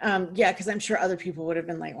 Yeah, because I'm sure other people would have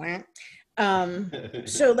been like, what?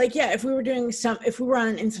 So like, yeah, if we were on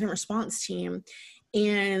an incident response team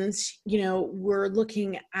and, you know, we're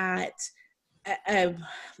looking at an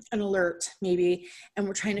alert maybe, and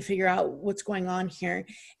we're trying to figure out what's going on here,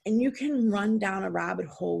 and you can run down a rabbit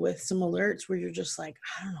hole with some alerts where you're just like,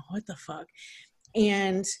 I don't know what the fuck.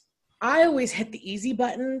 And I always hit the easy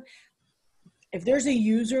button. If there's a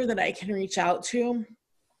user that I can reach out to,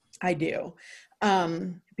 I do.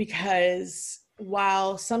 Because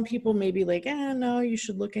while some people may be like, no, you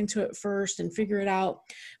should look into it first and figure it out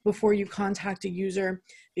before you contact a user,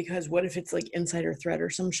 because what if it's like insider threat or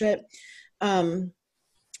some shit?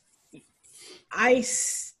 I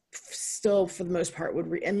still, for the most part, would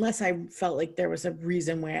unless I felt like there was a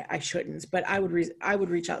reason why I shouldn't, but I would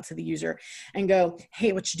reach out to the user and go,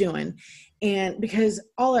 hey, what you doing? And because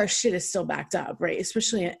all our shit is still backed up, right?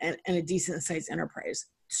 Especially in a decent sized enterprise.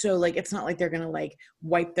 So like, it's not like they're going to like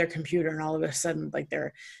wipe their computer and all of a sudden like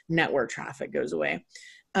their network traffic goes away.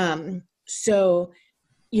 So,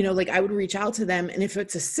 you know, like I would reach out to them, and if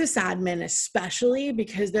it's a sysadmin, especially,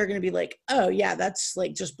 because they're going to be like, oh yeah, that's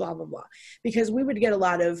like just blah, blah, blah. Because we would get a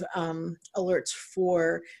lot of alerts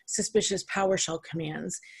for suspicious PowerShell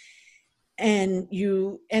commands. And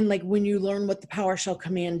like when you learn what the PowerShell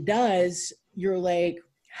command does, you're like,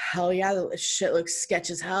 hell yeah, that shit looks sketch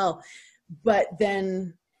as hell. But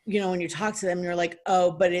then, you know, when you talk to them, you're like,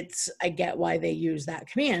 oh, but I get why they use that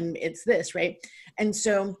command. It's this, right? And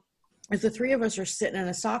so if the three of us are sitting in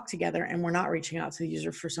a SOC together and we're not reaching out to the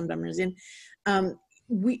user for some dumb reason,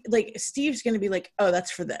 we like Steve's going to be like, oh,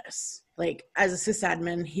 that's for this. Like as a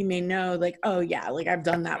sysadmin, he may know like, oh yeah, like I've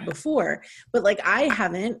done that before, but like I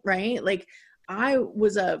haven't, right? Like I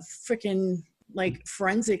was a freaking like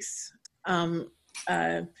forensics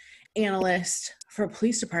analyst for a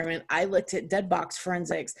police department. I looked at dead box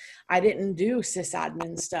forensics. I didn't do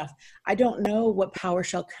sysadmin stuff. I don't know what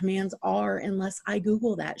PowerShell commands are unless I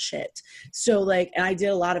Google that shit. So like, and I did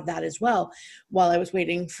a lot of that as well while I was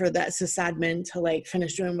waiting for that sysadmin to like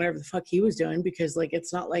finish doing whatever the fuck he was doing, because like,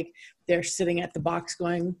 it's not like they're sitting at the box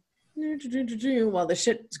going while the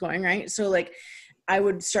shit's going, right? So like I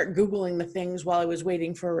would start Googling the things while I was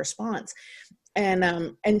waiting for a response.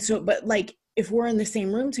 And so, but like, if we're in the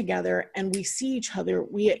same room together and we see each other,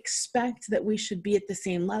 we expect that we should be at the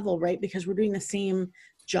same level, right? Because we're doing the same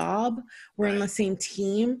job. We're in the same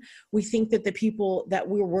team. We think that the people that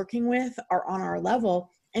we're working with are on our level,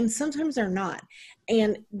 and sometimes they're not.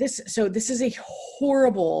 And this is a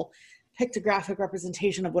horrible pictographic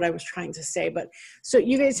representation of what I was trying to say. But so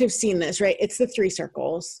you guys have seen this, right? It's the 3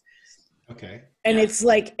 circles. Okay. And yeah. It's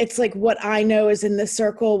like what I know is in this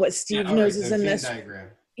circle, what Steve knows is in this diagram.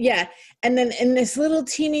 Yeah. And then in this little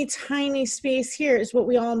teeny tiny space here is what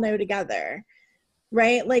we all know together,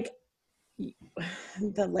 right? Like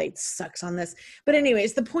the light sucks on this. But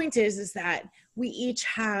anyways, the point is that we each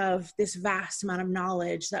have this vast amount of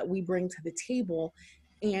knowledge that we bring to the table.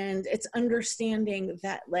 And it's understanding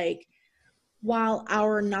that like, while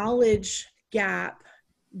our knowledge gap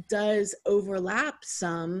does overlap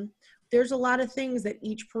some, there's a lot of things that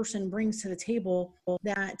each person brings to the table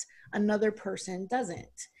that another person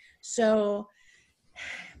doesn't. So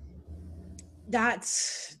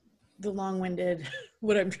that's the long-winded,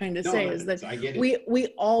 what I'm trying to say is that we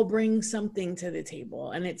all bring something to the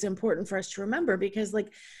table, and it's important for us to remember, because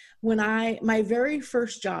like when my very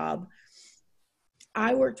first job,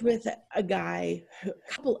 I worked with a guy,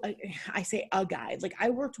 like I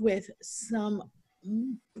worked with some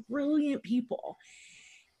brilliant people,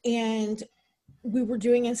 and we were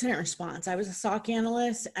doing incident response. I was a SOC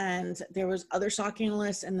analyst, and there was other SOC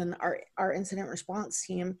analysts, and then our incident response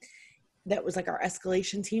team that was like our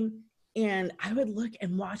escalation team. And I would look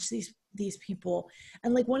and watch these people,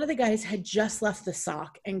 and like one of the guys had just left the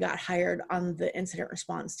SOC and got hired on the incident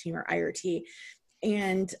response team, or IRT.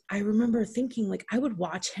 And I remember thinking, like, I would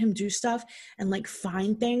watch him do stuff and like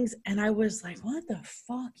find things. And I was like, what the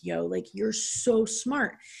fuck, yo? Like, you're so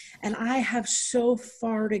smart. And I have so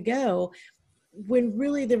far to go. When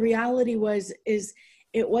really the reality is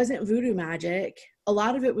it wasn't voodoo magic. A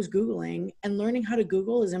lot of it was Googling, and learning how to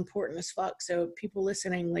Google is important as fuck. So people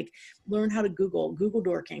listening, like, learn how to Google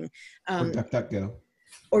dorking. Or DuckDuckGo.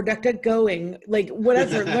 Or DuckDuckGoing, like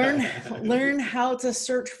whatever. learn how to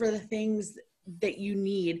search for the things that you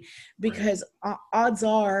need, because odds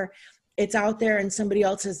are it's out there and somebody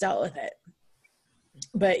else has dealt with it.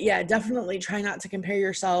 But yeah, definitely try not to compare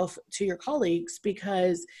yourself to your colleagues,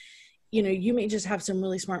 because you know, you may just have some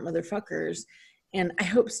really smart motherfuckers. And I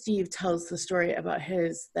hope Steve tells the story about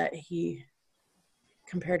that he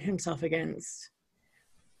compared himself against,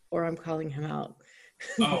 or I'm calling him out.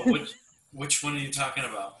 Oh, which one are you talking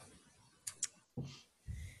about?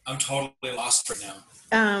 I'm totally lost right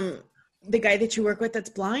now. The guy that you work with that's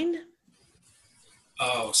blind?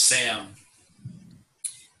 Oh, Sam.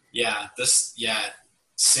 Yeah,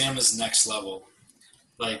 Sam is next level.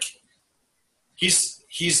 Like, he's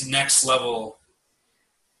next level.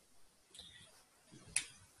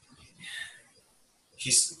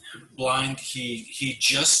 He's blind. He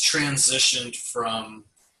just transitioned from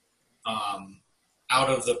out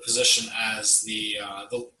of the position as the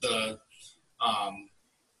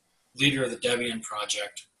leader of the Debian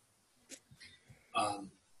project.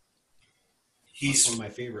 He's one of my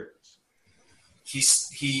favorites.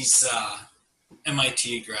 He's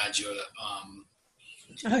MIT graduate.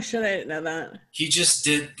 Oh shit, I didn't know that. He just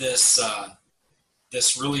did this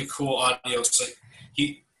really cool audio. So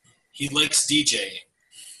he likes DJing,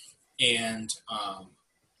 and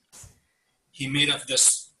he made up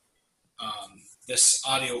this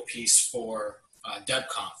audio piece for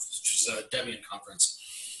DebConf, which is a Debian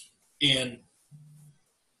conference, and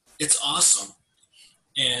it's awesome.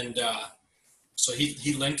 And so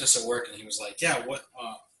he linked us at work, and he was like, "Yeah, what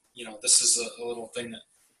this is a little thing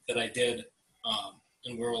that I did."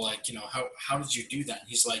 And we were like, how did you do that? And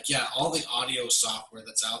he's like, yeah, all the audio software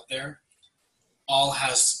that's out there,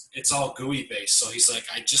 it's all GUI based. So he's like,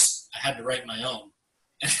 I had to write my own.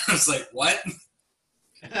 And I was like, what?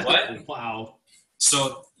 What? Wow.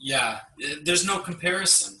 So yeah, there's no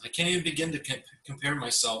comparison. I can't even begin to compare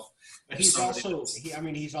myself. But he's also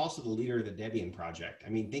the leader of the Debian project. I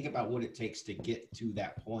mean, think about what it takes to get to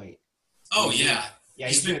that point. Oh yeah. Yeah,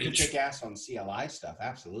 he's going to kick ass on CLI stuff.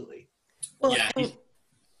 Absolutely. Well, yeah.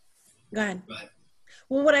 Go ahead.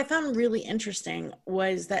 Well, what I found really interesting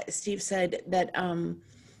was that Steve said that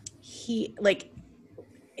he, like,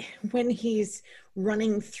 when he's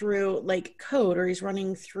running through like code, or he's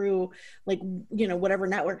running through like, whatever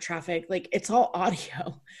network traffic, like it's all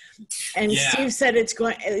audio. And Steve said it's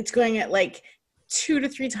going at like 2 to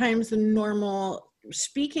 3 times the normal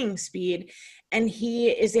speaking speed, and he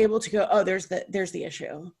is able to go, oh, there's the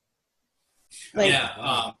issue. Like,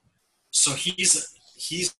 so he's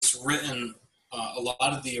written a lot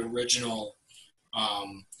of the original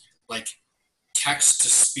like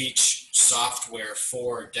text-to-speech software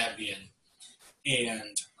for Debian,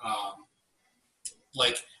 and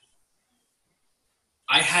like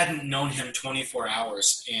I hadn't known him 24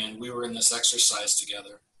 hours, and we were in this exercise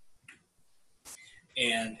together,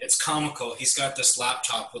 and it's comical. He's got this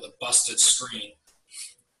laptop with a busted screen,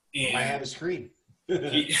 and I have a screen.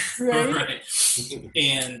 Right.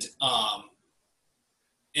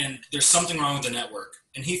 And there's something wrong with the network,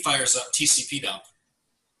 and he fires up TCP dump,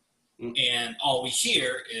 and all we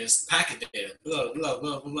hear is packet data, blah, blah,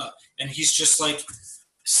 blah, blah, blah. And he's just like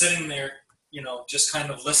sitting there, just kind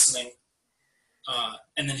of listening.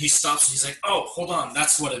 And then he stops, and he's like, oh, hold on,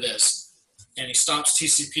 that's what it is. And he stops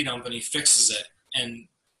TCP dump, and he fixes it. And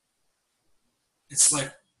it's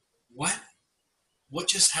like, what? What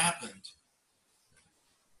just happened?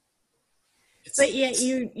 But yet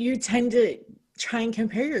you tend to try and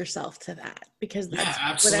compare yourself to that, because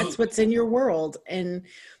that's what's in your world, and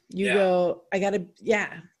you go, I got a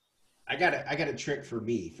trick for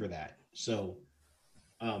me for that. So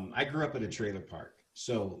I grew up in a trailer park,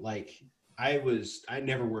 so like I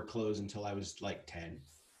never wore clothes until I was like 10.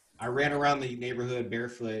 I ran around the neighborhood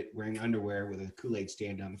barefoot, wearing underwear with a Kool-Aid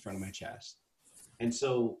stand down the front of my chest. And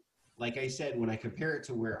so, like I said, when I compare it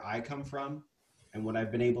to where I come from and what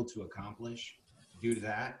I've been able to accomplish due to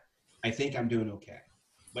that, I think I'm doing okay.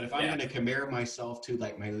 But if I'm going to compare myself to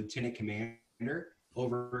like my lieutenant commander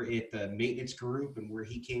over at the maintenance group and where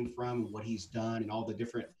he came from and what he's done and all the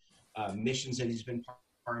different missions that he's been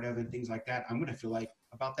part of and things like that, I'm going to feel like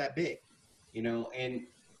about that big, and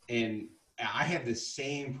I have the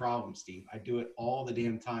same problem, Steve. I do it all the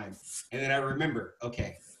damn time. And then I remember,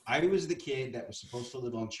 okay, I was the kid that was supposed to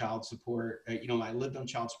live on child support. You know, I lived on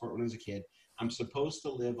child support when I was a kid. I'm supposed to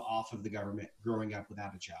live off of the government growing up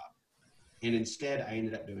without a job. And instead, I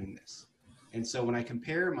ended up doing this. And so when I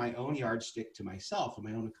compare my own yardstick to myself and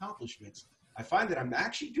my own accomplishments, I find that I'm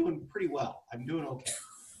actually doing pretty well. I'm doing okay.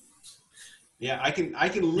 Yeah, I can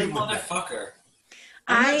live with that. Motherfucker.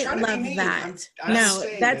 I love that. No,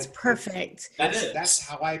 that's perfect. That's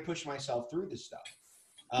how I push myself through this stuff.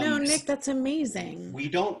 No, Nick, that's amazing. We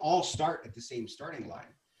don't all start at the same starting line.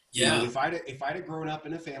 Yeah. You know, if I'd have grown up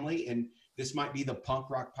in a family, and this might be the punk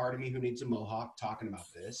rock part of me who needs a mohawk talking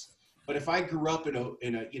about this, but if I grew up in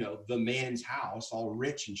a you know, the man's house, all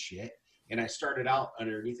rich and shit, and I started out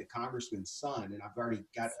underneath a congressman's son, and I've already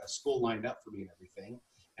got a school lined up for me and everything,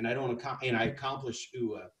 and I accomplished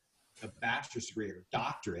a bachelor's degree or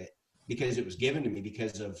doctorate because it was given to me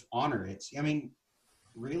because of honor. I mean,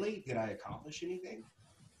 really, did I accomplish anything?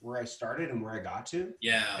 Where I started and where I got to?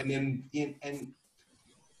 Yeah. And then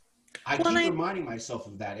I keep reminding myself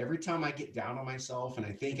of that every time I get down on myself and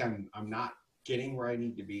I think I'm not getting where I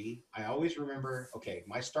need to be. I always remember, okay,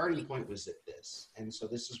 my starting point was at this, and so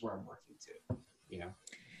this is where I'm working to, you know.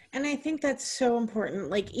 And I think that's so important.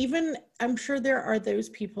 Like, even I'm sure there are those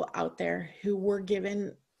people out there who were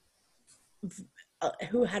given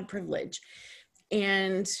who had privilege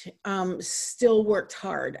and still worked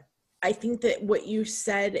hard. I think that what you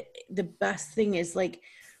said, the best thing is, like,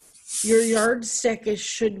 your yardstick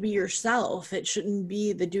should be yourself. It shouldn't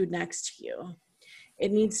be the dude next to you.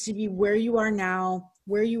 It needs to be where you are now,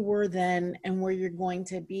 where you were then, and where you're going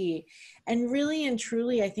to be. And really and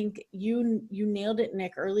truly, I think you nailed it,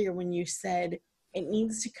 Nick, earlier when you said it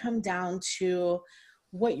needs to come down to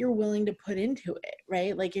what you're willing to put into it,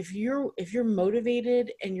 right? Like, if you're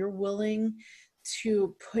motivated and you're willing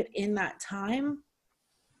to put in that time,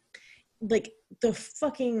 like, the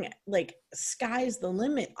fucking, like, sky's the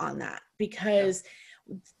limit on that, because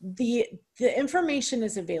the information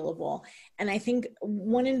is available. And I think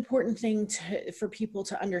one important thing for people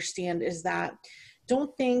to understand is that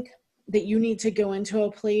don't think that you need to go into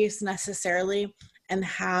a place necessarily and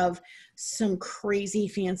have some crazy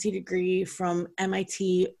fancy degree from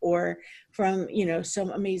MIT or from, you know,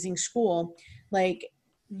 some amazing school. Like,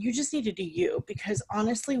 you just need to do you, because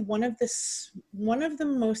honestly, one of the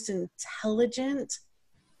most intelligent,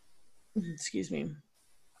 excuse me.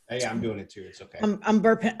 Hey, I'm doing it too. It's okay. I'm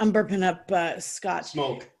burping up Scott.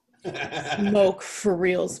 Smoke. Smoke for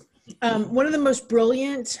reals. One of the most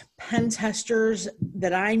brilliant pen testers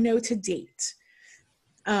that I know to date.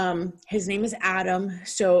 His name is Adam.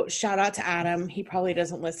 So shout out to Adam. He probably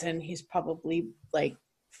doesn't listen. He's probably like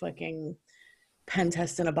fucking pen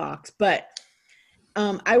test in a box. But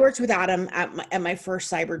I worked with Adam at my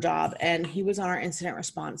first cyber job, and he was on our incident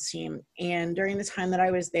response team. And during the time that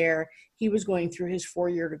I was there, he was going through his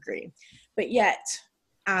 4-year degree. But yet,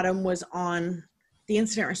 Adam was on the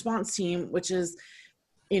incident response team, which is,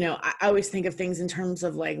 you know, I always think of things in terms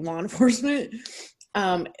of like law enforcement.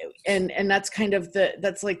 And that's kind of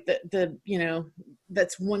that's like the, you know,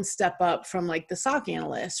 that's one step up from like the SOC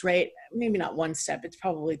analyst, right? Maybe not one step, it's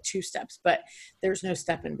probably 2 steps, but there's no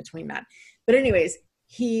step in between that. But anyways,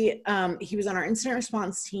 he was on our incident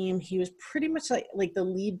response team. He was pretty much like the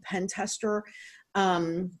lead pen tester,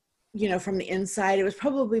 you know, from the inside. It was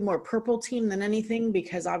probably more purple team than anything,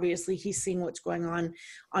 because obviously he's seeing what's going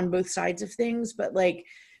on both sides of things. But like,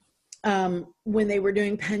 when they were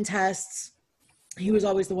doing pen tests, he was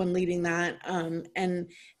always the one leading that. And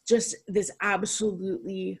just this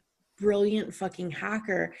absolutely brilliant fucking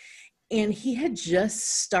hacker. And he had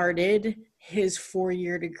just started his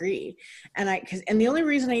 4-year degree. And the only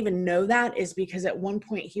reason I even know that is because at one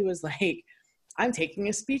point he was like, I'm taking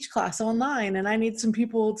a speech class online and I need some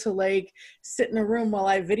people to like sit in a room while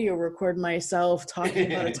I video record myself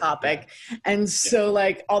talking about a topic. And so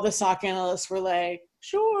like all the SOC analysts were like,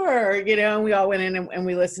 sure, you know, and we all went in and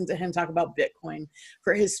we listened to him talk about Bitcoin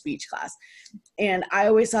for his speech class. And I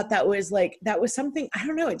always thought that was something, I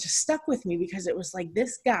don't know, it just stuck with me, because it was like,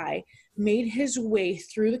 this guy made his way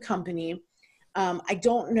through the company. I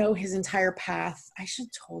don't know his entire path. I should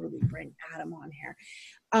totally bring Adam on here.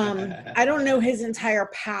 I don't know his entire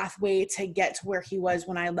pathway to get to where he was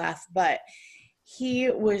when I left, but he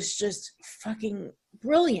was just fucking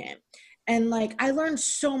brilliant. And like, I learned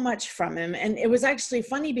so much from him. And it was actually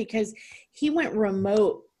funny because he went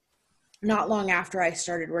remote not long after I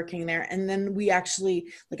started working there. And then we actually,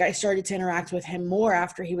 like, I started to interact with him more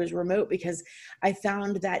after he was remote, because I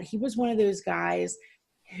found that he was one of those guys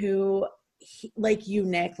who, like you,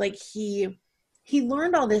 Nick, like he he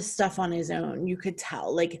learned all this stuff on his own. You could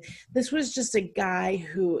tell, like, this was just a guy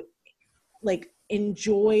who like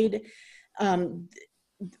enjoyed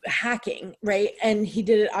hacking, right? And he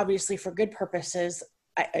did it obviously for good purposes,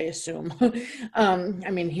 I assume.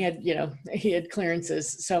 I mean, he had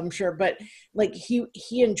clearances, so I'm sure, but like he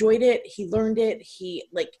enjoyed it. He learned it. He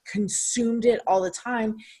like consumed it all the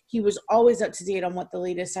time. He was always up to date on what the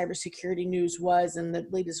latest cybersecurity news was and the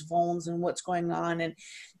latest vulns and what's going on.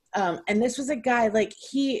 And this was a guy, like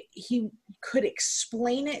he could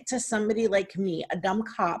explain it to somebody like me, a dumb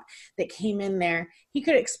cop that came in there. He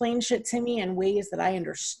could explain shit to me in ways that I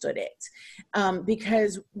understood it.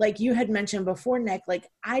 Because like you had mentioned before, Nick, like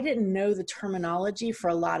I didn't know the terminology for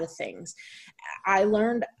a lot of things. I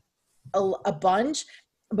learned a bunch,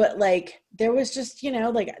 but like there was just,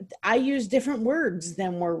 like I used different words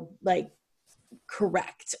than were like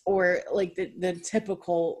correct or like the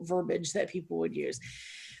typical verbiage that people would use.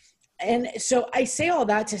 And so I say all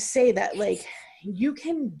that to say that like you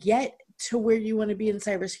can get to where you want to be in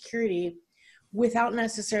cybersecurity without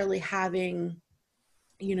necessarily having,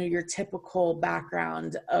 your typical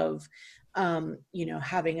background of,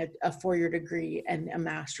 having a 4-year degree and a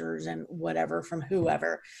master's and whatever from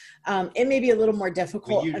whoever. It may be a little more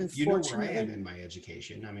difficult, well, unfortunately. You know where I am in my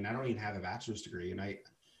education. I mean, I don't even have a bachelor's degree, and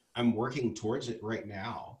I'm working towards it right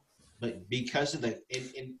now. But because of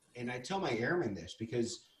and I tell my airmen this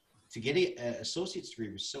because to get an associate's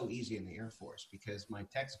degree was so easy in the Air Force because my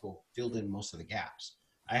tech school filled in most of the gaps.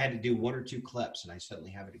 I had to do 1 or 2 CLEPs and I suddenly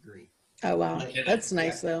have a degree. Oh, wow. That's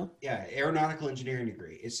nice, though. Yeah, aeronautical engineering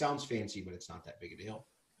degree. It sounds fancy, but it's not that big a deal.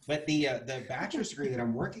 But the bachelor's degree that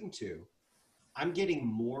I'm working to, I'm getting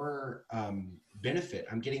more benefit.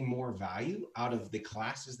 I'm getting more value out of the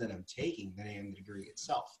classes that I'm taking than I am the degree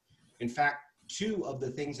itself. In fact, 2 of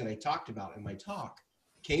the things that I talked about in my talk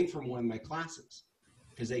came from one of my classes,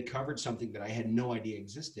 because they covered something that I had no idea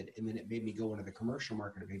existed. And then it made me go into the commercial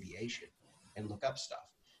market of aviation and look up stuff.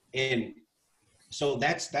 And so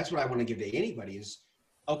that's what I want to give to anybody is,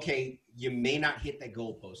 okay, you may not hit that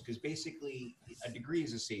goalpost because basically a degree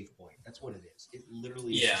is a save point. That's what it is. It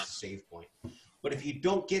literally is a save point. But if you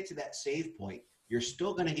don't get to that save point, you're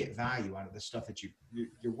still going to get value out of the stuff that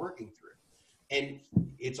you're working through. And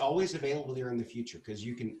it's always available there in the future because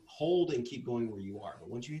you can hold and keep going where you are. But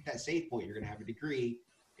once you hit that save point, you're going to have a degree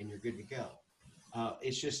and you're good to go.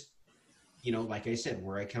 It's just, like I said,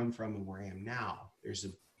 where I come from and where I am now, there's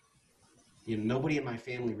nobody in my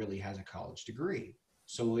family really has a college degree.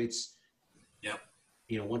 So it's,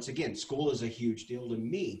 once again, school is a huge deal to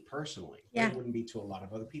me personally. Yeah. It wouldn't be to a lot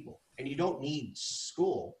of other people. And you don't need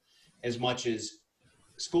school as much as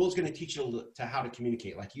school is going to teach you to how to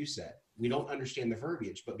communicate. Like you said, we don't understand the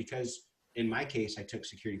verbiage, but because in my case, I took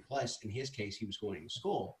Security Plus, in his case, he was going to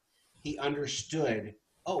school. He understood,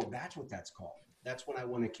 oh, that's what that's called. That's what I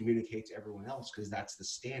want to communicate to everyone else because that's the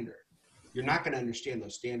standard. You're not going to understand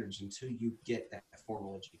those standards until you get that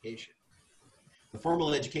formal education. The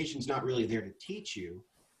formal education is not really there to teach you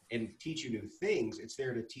and teach you new things. It's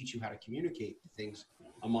there to teach you how to communicate things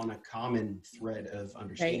among a common thread of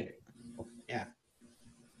understanding. Right. Yeah.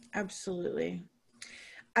 Absolutely.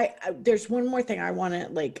 There's one more thing I want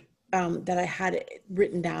to that I had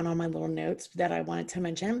written down on my little notes that I wanted to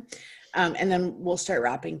mention. And then we'll start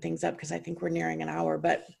wrapping things up because I think we're nearing an hour,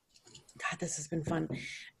 but God, this has been fun.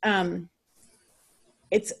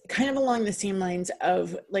 It's kind of along the same lines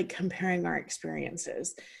of like comparing our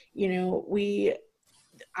experiences.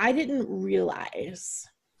 I didn't realize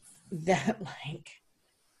that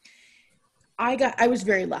I was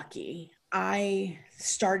very lucky. I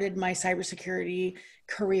started my cybersecurity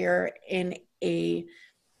career in a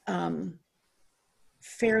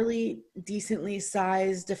fairly decently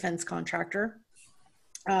sized defense contractor.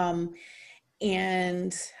 And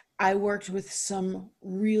I worked with some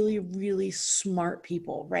really, really smart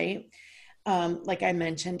people, right? Like I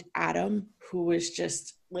mentioned, Adam, who was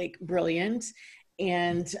just like brilliant.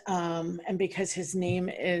 And because his name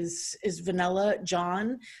is Vanilla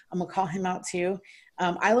John, I'm gonna call him out too.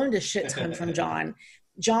 I learned a shit ton from John.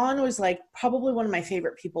 John was like probably one of my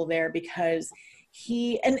favorite people there because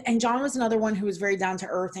and John was another one who was very down to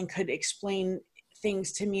earth and could explain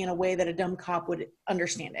things to me in a way that a dumb cop would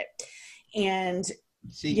understand it. And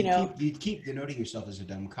see, you keep denoting yourself as a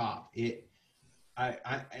dumb cop.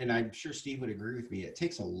 And I'm sure Steve would agree with me. It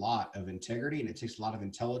takes a lot of integrity and it takes a lot of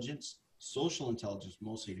intelligence, social intelligence,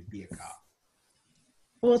 mostly to be a cop.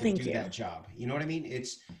 Well, thank you. To do that job. You know what I mean?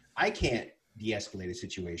 I can't de-escalate a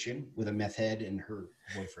situation with a meth head and her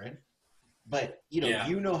boyfriend, but you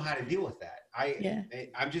know how to deal with that.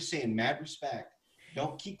 I'm just saying, mad respect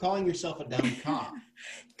Don't keep calling yourself a dumb cop.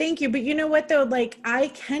 Thank you. But you know what though? Like I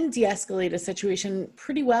can de-escalate a situation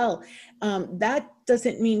pretty well. That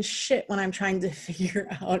doesn't mean shit when I'm trying to figure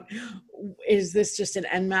out, is this just an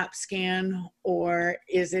Nmap scan or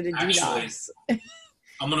is it a DDoS?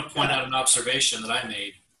 I'm going to point out an observation that I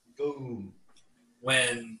made. Boom.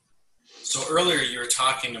 So earlier you were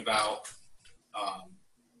talking about,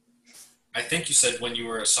 I think you said when you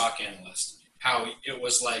were a SOC analyst, how it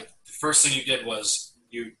was like the first thing you did was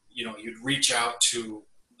you'd reach out to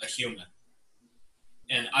a human.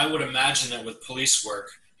 And I would imagine that with police work,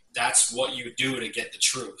 that's what you do to get the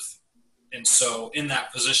truth. And so in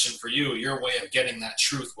that position for you, your way of getting that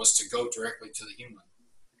truth was to go directly to the human.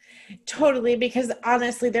 Totally, because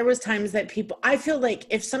honestly, there was times that I feel like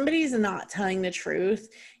if somebody's not telling the truth,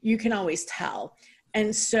 you can always tell.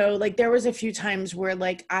 And so like there was a few times where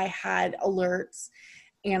like I had alerts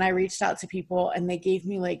and I reached out to people and they gave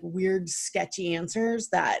me like weird, sketchy answers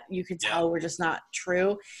that you could tell were just not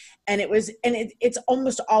true. And it's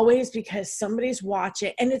almost always because somebody's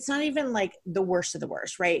watching, and it's not even like the worst of the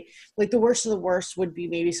worst, right? Like the worst of the worst would be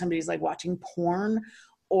maybe somebody's like watching porn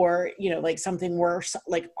or, like something worse,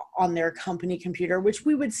 like on their company computer, which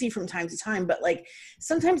we would see from time to time. But like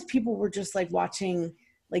sometimes people were just like watching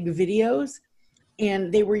like videos.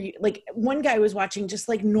 And they were like, one guy was watching just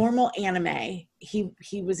like normal anime.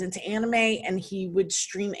 He was into anime and he would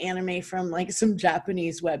stream anime from like some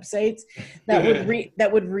Japanese websites that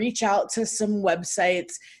would reach out to some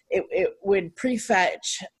websites. It would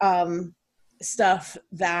prefetch stuff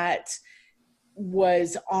that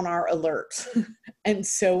was on our alert. And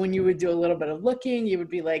so when you would do a little bit of looking, you would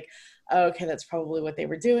be like, oh, okay, that's probably what they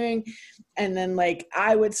were doing. And then like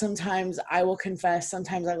I will confess,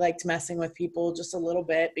 sometimes I liked messing with people just a little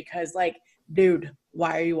bit because like, dude,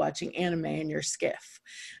 why are you watching anime in your skiff?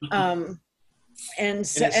 And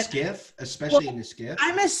so in a skiff, especially in a skiff.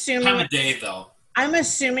 I'm assuming Time of day though. I'm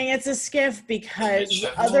assuming it's a skiff because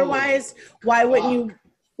otherwise, why wouldn't you?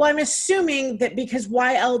 Well, I'm assuming that because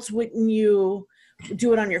why else wouldn't you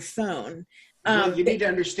do it on your phone? Well, you need to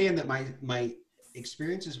understand that my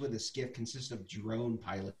experiences with a skiff consist of drone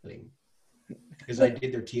piloting because I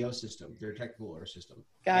did their TO system, their technical order system.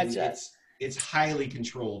 Gotcha. It's highly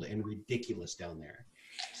controlled and ridiculous down there.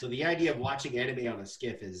 So the idea of watching anime on a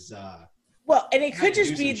skiff is well, and it could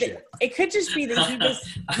just be that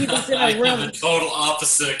he was in a room. I have a total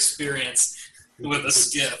opposite experience with a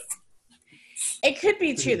skiff. It could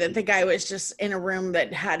be too that the guy was just in a room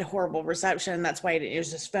that had horrible reception. That's why he didn't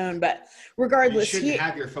use his phone. But regardless, you shouldn't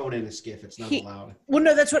have your phone in a skiff. It's not allowed. Well,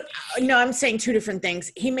 no, I'm saying two different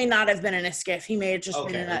things. He may not have been in a skiff. He may have just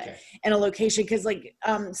been in a location because like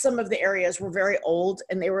some of the areas were very old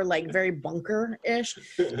and they were like very bunker-ish.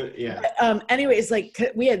 Yeah. But, anyways, like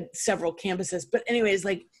we had several campuses. But anyways,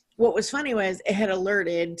 like what was funny was it had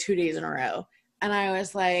alerted 2 days in a row. And I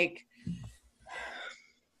was like,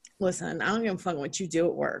 listen, I don't give a fuck what you do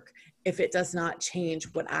at work if it does not change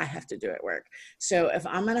what I have to do at work. So if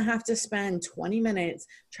I'm going to have to spend 20 minutes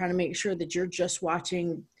trying to make sure that you're just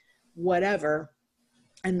watching whatever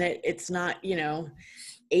and that it's not,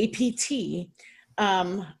 APT,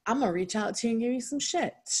 I'm going to reach out to you and give you some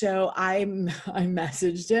shit. So I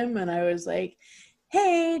messaged him and I was like,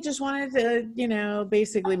 hey, just wanted to,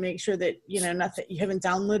 basically make sure that, nothing, you haven't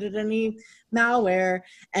downloaded any malware.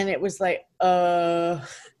 And it was like,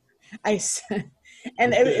 I said,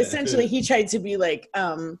 and essentially he tried to be like, I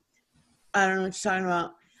don't know what you're talking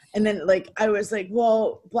about. And then like, I was like,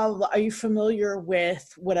 well, blah, blah, blah. Are you familiar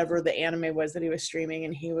with whatever the anime was that he was streaming?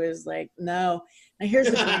 And he was like, no. Now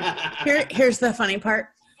here's the funny part.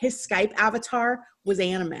 His Skype avatar was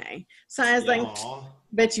anime. So I was like,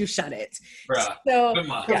 bet you shut it. Bruh. So,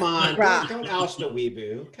 come on. Don't oust a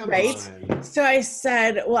weeboo. Come on. So I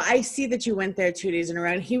said, well, I see that you went there 2 days in a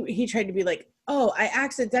row. And he tried to be like, oh, I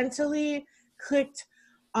accidentally clicked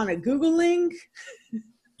on a Google link.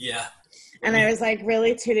 Yeah. And I was like,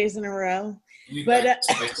 really? 2 days in a row? But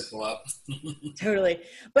totally.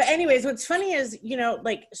 But anyways, what's funny is,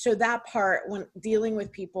 so that part when dealing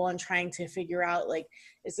with people and trying to figure out, like,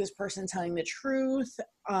 is this person telling the truth?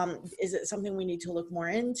 Is it something we need to look more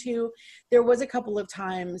into? There was a couple of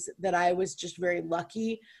times that I was just very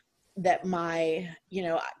lucky that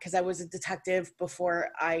because I was a detective before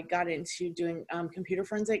I got into doing computer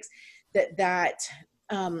forensics, that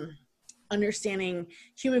understanding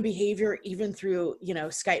human behavior, even through,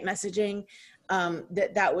 Skype messaging,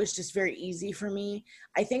 that was just very easy for me.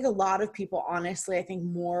 I think a lot of people, honestly, I think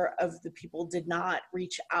more of the people did not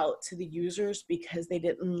reach out to the users because they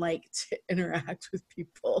didn't like to interact with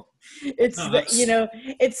people. It's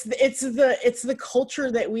it's the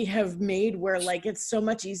culture that we have made where like it's so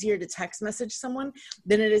much easier to text message someone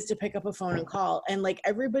than it is to pick up a phone and call. And like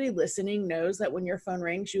everybody listening knows that when your phone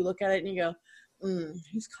rings, you look at it and you go,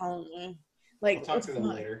 who's calling me? Like, I'll talk to them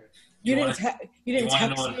later. You didn't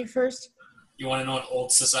text me first? You want to know an old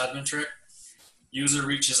sysadmin trick? User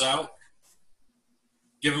reaches out,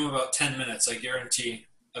 give them about 10 minutes. I guarantee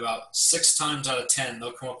about 6 times out of 10,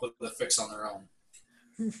 they'll come up with a fix on their own.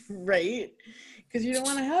 Right? Because you don't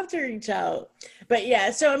want to have to reach out. But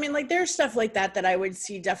yeah, so I mean, like there's stuff like that I would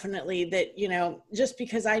see definitely that, you know, just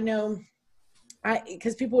because I know,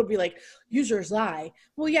 because people would be like, users lie.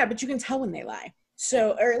 Well, yeah, but you can tell when they lie.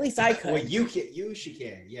 So, or at least I could. Well, you can.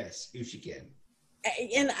 Yes, you can.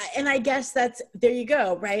 And I guess that's, there you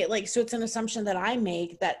go, right? Like, so it's an assumption that I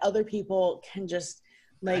make that other people can just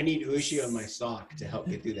like. I need Ushi on my sock to help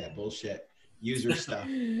get through that bullshit user stuff.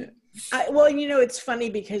 Well, you know, it's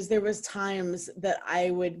funny because there was times that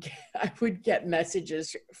I would get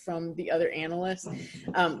messages from the other analysts.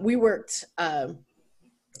 We worked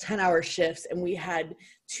 10-hour shifts and we had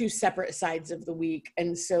 2 separate sides of the week.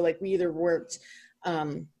 And so like we either worked,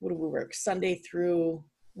 what did we work? Sunday through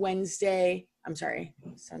Wednesday. I'm sorry,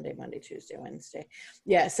 Sunday, Monday, Tuesday, Wednesday.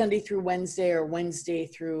 Yeah, Sunday through Wednesday or Wednesday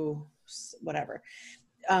through whatever.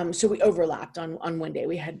 So we overlapped on one day.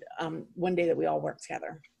 We had one day that we all worked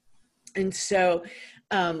together. And so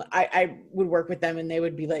I would work with them and they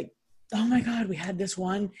would be like, oh my God, we had this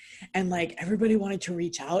one. And like everybody wanted to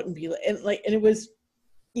reach out and be like, and it was,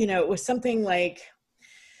 you know, it was something like,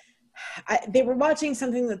 they were watching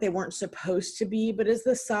something that they weren't supposed to be, but as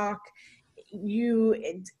the SOC,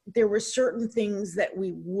 there were certain things that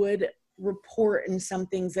we would report and some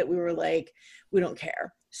things that we were like, we don't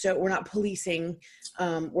care. So we're not policing.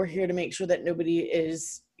 We're here to make sure that nobody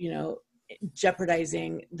is, you know,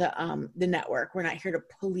 jeopardizing the network. We're not here to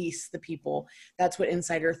police the people. That's what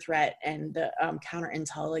Insider Threat and the Counter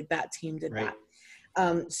Intel, like that team did right.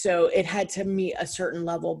 that. So it had to meet a certain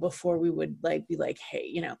level before we would like be like, hey,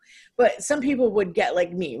 you know, but some people would get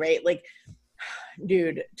like me, right? Like,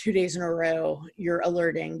 dude, 2 days in a row, you're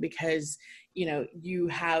alerting because, you know, you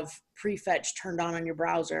have prefetch turned on your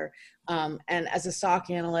browser. And as a SOC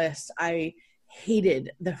analyst, I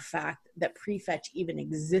hated the fact that prefetch even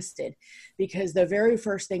existed because the very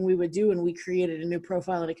first thing we would do when we created a new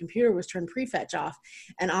profile on a computer was turn prefetch off.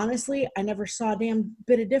 And honestly, I never saw a damn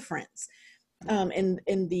bit of difference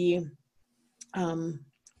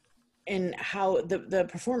in how the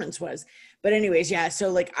performance was. But anyways, yeah.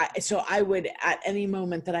 So like, I would at any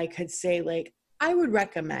moment that I could say like, I would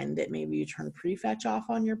recommend that maybe you turn prefetch off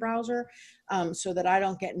on your browser so that I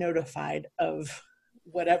don't get notified of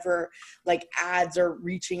whatever like ads are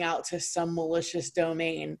reaching out to some malicious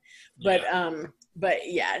domain. But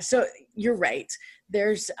yeah, so you're right.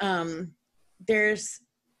 There's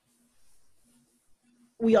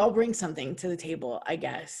we all bring something to the table, I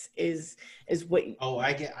guess, is what. Oh,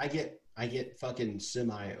 I get fucking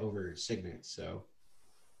semi over signets. So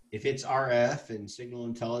if it's RF and signal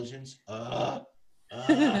intelligence,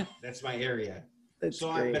 that's my area. That's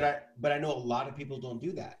so great. But I know a lot of people don't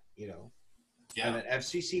do that, you know. Yeah. I'm an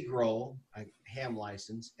FCC Grohl, I ham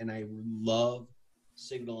license, and I love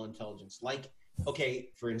signal intelligence. Like, okay,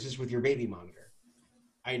 for instance, with your baby monitor,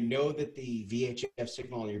 I know that the VHF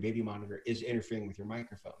signal on your baby monitor is interfering with your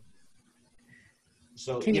microphone.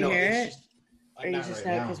 So can you hear it? Or you just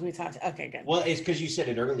know because we talked? Okay, good. Well, it's because you said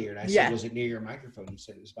it earlier, and I said, was it near your microphone? You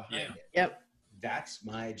said it was behind it. Yep. That's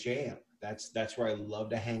my jam. That's where I love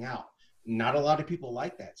to hang out. Not a lot of people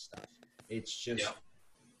like that stuff. It's just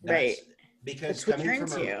right. Because coming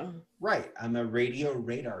from I'm a radio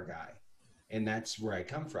radar guy, and that's where I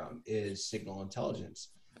come from is signal intelligence.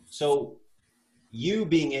 So you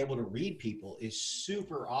being able to read people is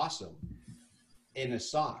super awesome in a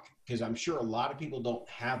SOC because I'm sure a lot of people don't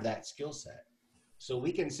have that skill set. So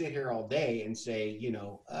we can sit here all day and say, you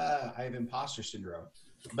know, I have imposter syndrome,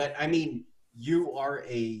 but I mean, you are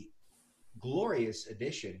a glorious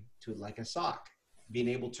addition to like a SOC, being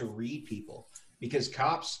able to read people. Because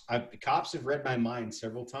cops have read my mind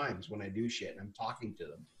several times when I do shit and I'm talking to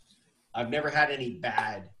them. I've never had any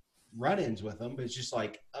bad run-ins with them, but it's just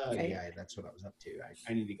like, yeah, that's what I was up to.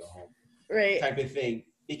 I need to go home. Right. Type of thing.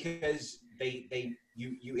 Because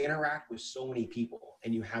you interact with so many people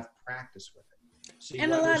and you have practice with it. So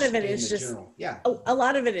and a lot of it is just yeah. A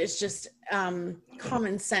lot of it is just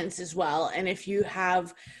common sense as well. And if you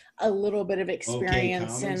have a little bit of Okay,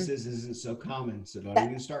 experience. common And sense isn't so common, so don't that,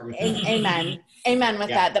 even start with that. amen with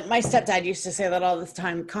Yeah. that my stepdad used to say that all the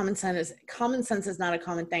time. Common sense is not a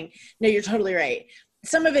common thing. No, you're totally right.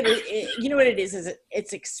 Some of it, you know what it is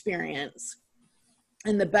it's experience.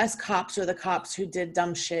 And the best cops are the cops who did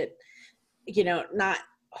dumb shit, you know, not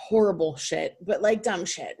horrible shit, but like dumb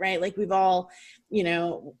shit, right? Like we've all, you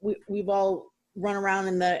know, we've all run around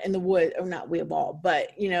in the wood, or not we've all,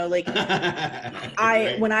 but you know, like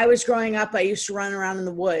Right. when I was growing up, I used to run around in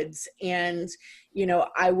the woods, and you know,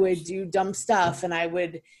 I would do dumb stuff, and I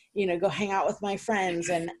would, you know, go hang out with my friends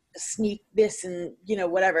and sneak this and, you know,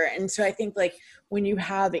 whatever. And so I think like when you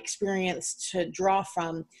have experience to draw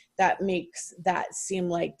from, that makes that seem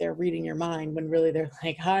like they're reading your mind when really they're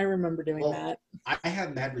like, I remember doing that. I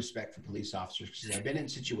have mad respect for police officers because I've been in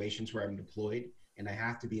situations where I'm deployed and I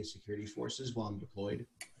have to be at security forces while I'm deployed.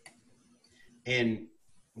 And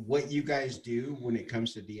what you guys do when it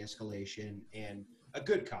comes to de-escalation and a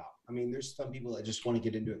good cop, I mean, there's some people that just want to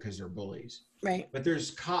get into it because they're bullies. Right. But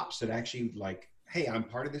there's cops that actually like, hey, I'm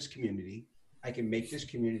part of this community. I can make this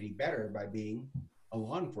community better by being a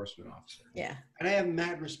law enforcement officer. Yeah. And I have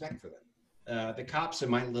mad respect for them. The cops in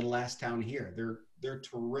my little ass town here, they're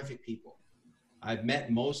terrific people. I've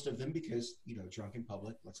met most of them because, you know, drunk in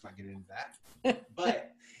public. Let's not get into that.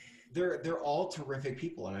 But they're all terrific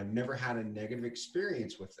people, and I've never had a negative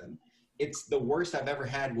experience with them. It's the worst I've ever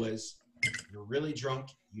had was, you're really drunk,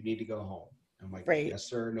 you need to go home. I'm like, right. Yes,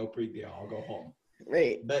 sir, no big deal, I'll go home.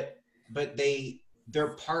 Right. But they're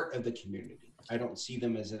part of the community. I don't see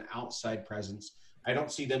them as an outside presence. I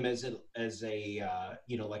don't see them as a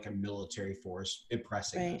you know, like a military force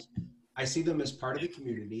impressing us. I see them as part of the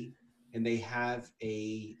community, and they have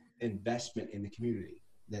a investment in the community,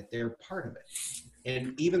 that they're part of it.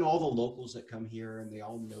 And even all the locals that come here, and they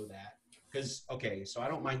all know that. Because, okay, so I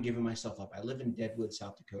don't mind giving myself up. I live in Deadwood,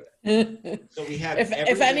 South Dakota. So we have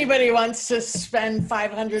if anybody wants to spend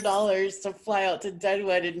 $500 to fly out to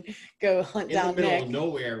Deadwood and go hunt down in the middle Nick. of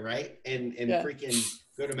nowhere, right? And freaking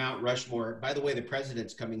go to Mount Rushmore. By the way, the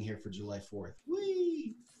president's coming here for July 4th.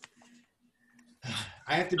 Whee!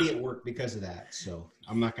 I have to be at work because of that, so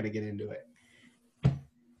I'm not going to get into it.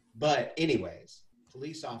 But anyways,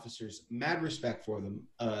 police officers, mad respect for them,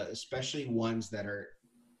 especially ones that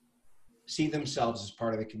see themselves as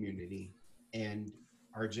part of the community and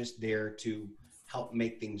are just there to help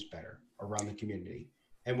make things better around the community.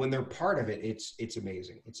 And when they're part of it, it's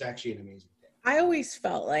amazing. It's actually an amazing thing. I always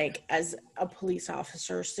felt like, as a police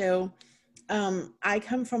officer, so I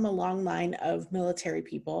come from a long line of military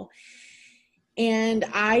people, and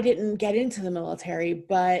I didn't get into the military,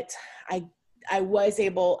 but I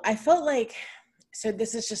felt like, so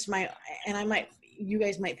this is just and you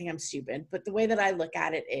guys might think I'm stupid, but the way that I look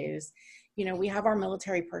at it is, you know, we have our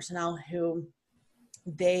military personnel who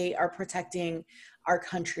they are protecting our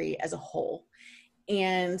country as a whole.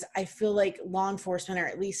 And I feel like law enforcement, or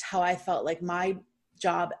at least how I felt like my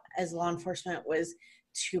job as law enforcement, was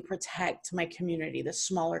to protect my community, the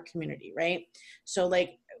smaller community, right? So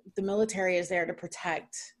like the military is there to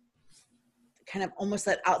protect kind of almost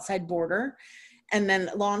that outside border. And then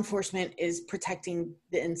law enforcement is protecting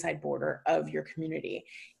the inside border of your community.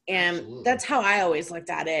 And Absolutely. That's how I always looked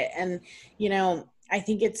at it. And, you know, I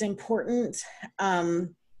think it's important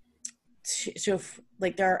so if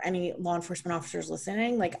like there are any law enforcement officers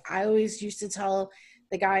listening, like I always used to tell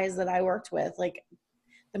the guys that I worked with, like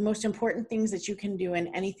the most important things that you can do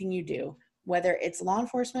in anything you do, whether it's law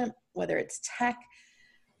enforcement, whether it's tech,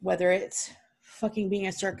 whether it's fucking being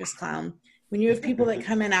a circus clown, when you have people that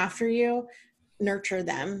come in after you, nurture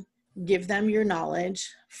them, give them your knowledge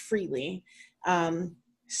freely,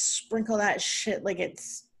 sprinkle that shit like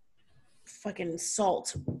it's fucking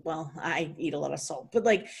salt. Well, I eat a lot of salt, but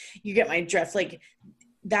like you get my drift, like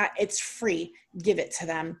that it's free. Give it to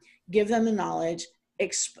them, give them the knowledge,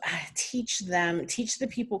 teach the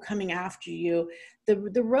people coming after you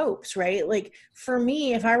the ropes, right? Like for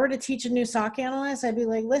me, if I were to teach a new SOC analyst, I'd be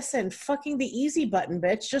like, listen, fucking the easy button,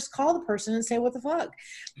 bitch, just call the person and say what the fuck,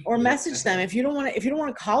 or message them. If you don't want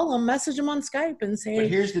to call them, message them on Skype and say. But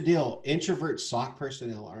here's the deal: introvert SOC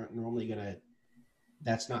personnel aren't normally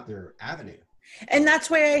that's not their avenue. And that's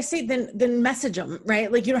why I say then message them, right?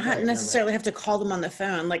 Like you don't necessarily have to call them on the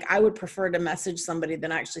phone. Like I would prefer to message somebody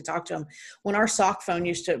than actually talk to them. When our SOC phone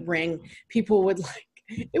used to ring, people would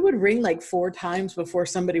it would ring like 4 times before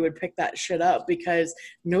somebody would pick that shit up because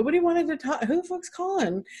nobody wanted to talk. Who the fuck's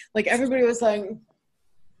calling? Like everybody was like,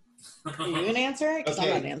 are you going to answer it? Because I'm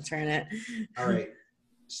not answering it. All right.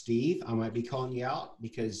 Steve, I might be calling you out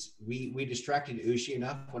because we distracted Ushi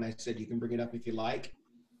enough when I said you can bring it up if you like.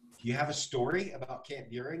 Do you have a story about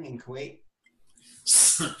Camp Buehring in Kuwait?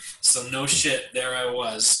 So no shit, there I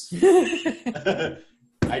was.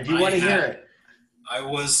 I do want to hear it. I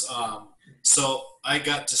was, so I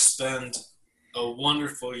got to spend a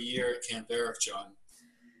wonderful year at Camp Arifjan.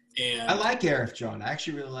 And I like Arifjan. I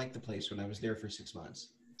actually really liked the place when I was there for 6 months.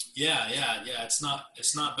 Yeah. It's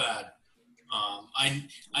not bad.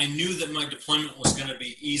 I knew that my deployment was going to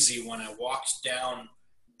be easy when I walked down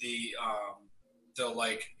the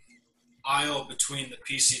like aisle between the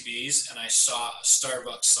PCBs and I saw a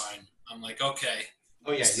Starbucks sign. I'm like, okay.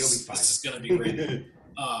 Oh yeah, you'll be fine. This is going to be great.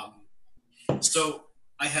 So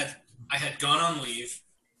I had gone on leave.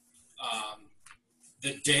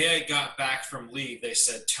 The day I got back from leave, they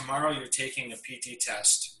said, tomorrow you're taking a PT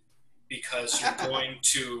test because you're going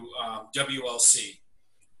to WLC,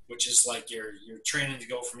 which is like you're training to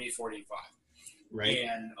go from E45. Right.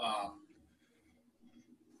 And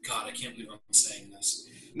God, I can't believe I'm saying this.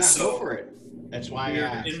 No, go for it. That's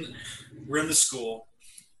why we're in the school,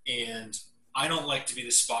 and I don't like to be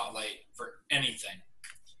the spotlight for anything.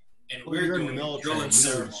 And well, we're doing in the military.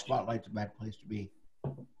 The spotlight's a bad place to be.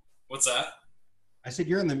 What's that? I said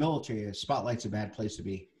you're in the military. A spotlight's a bad place to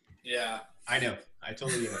be. Yeah. I know. I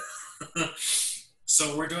totally get it.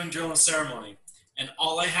 So we're doing drill and ceremony, and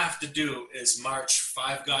all I have to do is march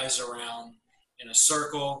 5 guys around in a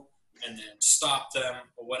circle and then stop them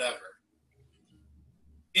or whatever.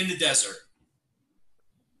 In the desert.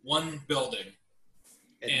 One building.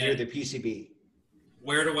 And near the PCB.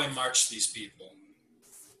 Where do I march these people?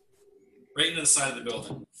 Right into the side of the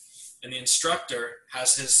building. And the instructor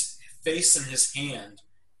has his face in his hand,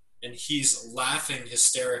 and he's laughing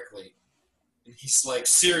hysterically. And he's like,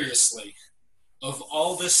 seriously, of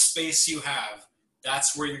all this space you have,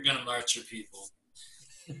 that's where you're going to march your people.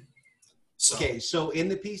 So, okay, so in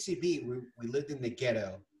the PCB, we lived in the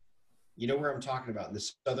ghetto. You know where I'm talking about, in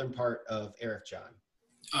the southern part of Arifjan.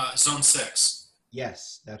 Zone 6.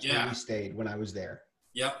 Yes, that's where we stayed when I was there.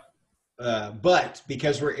 Yep. But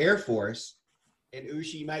because we're Air Force, and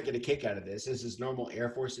Ushi, you might get a kick out of this. This is normal Air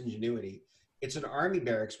Force ingenuity. It's an Army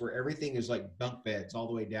barracks where everything is like bunk beds all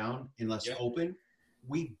the way down, unless open.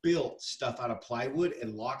 We built stuff out of plywood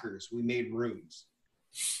and lockers. We made rooms.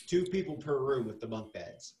 2 people per room with the bunk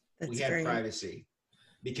beds. We had privacy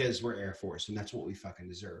because we're Air Force, and that's what we fucking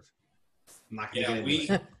deserve. I'm not gonna get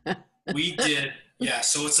into it. We did. Yeah,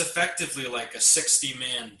 so it's effectively like a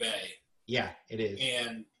 60-man bay. Yeah, it is.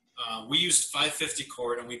 And we used 550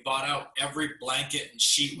 cord, and we bought out every blanket and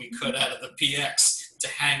sheet we could out of the PX to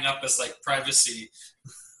hang up as like privacy.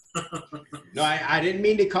 No, I didn't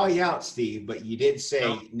mean to call you out, Steve, but you did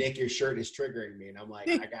say, Nick, your shirt is triggering me. And I'm like,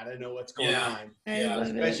 I got to know what's going on. Yeah.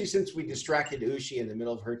 Especially since we distracted Ushi in the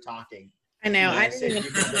middle of her talking. I know. I said, you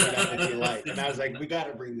can bring it up if you like. And I was like, we got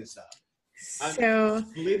to bring this up. So,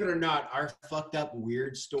 believe it or not, our fucked up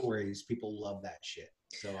weird stories, people love that shit.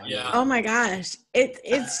 So oh my gosh,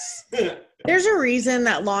 it's there's a reason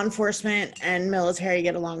that law enforcement and military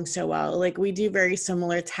get along so well. Like, we do very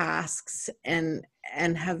similar tasks and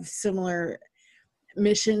have similar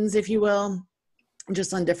missions, if you will,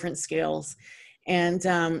 just on different scales. And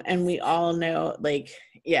we all know, like,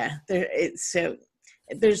 it's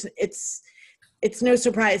no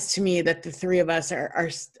surprise to me that the 3 of us are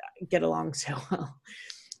get along so well.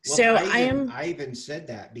 Well, so I even said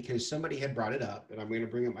that because somebody had brought it up, and I'm going to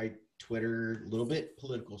bring up my Twitter, a little bit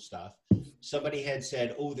political stuff. Somebody had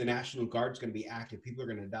said, oh, the National Guard's going to be active. People are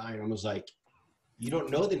going to die. And I was like, you don't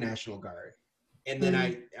know the National Guard. And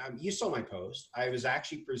then you saw my post. I was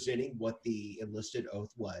actually presenting what the enlisted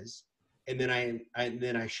oath was. And then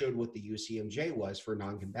I showed what the UCMJ was for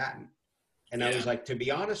non-combatant. And I was like, to be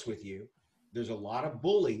honest with you, there's a lot of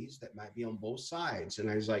bullies that might be on both sides. And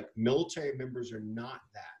I was like, military members are not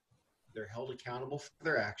that. They're held accountable for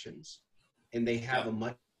their actions, and they have a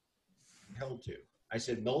much held to. I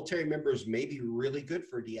said, military members may be really good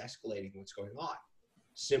for de-escalating what's going on,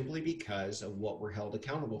 simply because of what we're held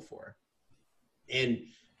accountable for. And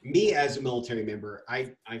me as a military member,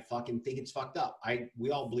 I fucking think it's fucked up.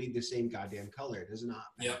 We all bleed the same goddamn color. It does not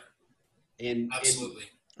matter. And absolutely.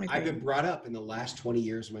 And I've been brought up in the last 20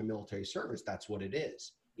 years of my military service. That's what it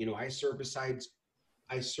is. You know, I serve beside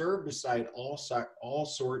all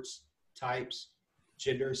sorts, types,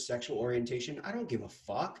 genders, sexual orientation. I don't give a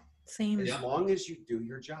fuck. Same. As long as you do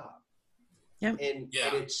your job. Yep. And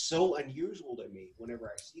it's so unusual to me whenever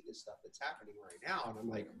I see this stuff that's happening right now. And I'm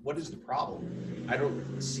like, what is the problem? I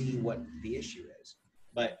don't see what the issue is.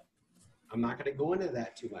 But I'm not going to go into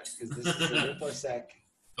that too much because this is an InfoSec.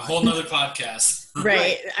 A whole nother podcast.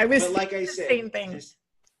 Right. I was but like I said, same thing.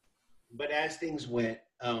 But as things went,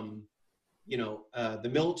 the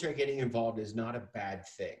military getting involved is not a bad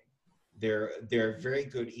thing. They're a very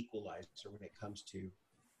good equalizer when it comes to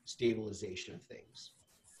stabilization of things.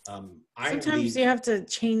 Sometimes you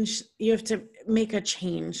have to make a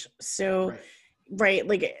change. So, right,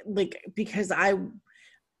 like because I,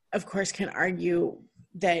 of course, can argue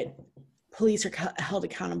that police are held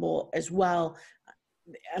accountable as well.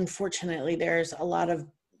 Unfortunately, there's a lot of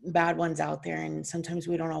bad ones out there, and sometimes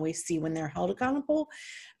we don't always see when they're held accountable.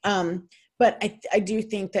 But I do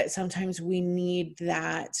think that sometimes we need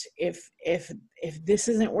that. If this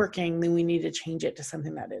isn't working, then we need to change it to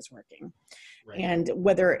something that is working. Right. And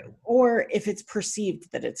or if it's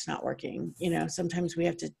perceived that it's not working, sometimes we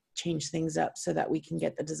have to change things up so that we can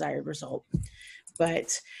get the desired result.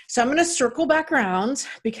 But so I'm going to circle back around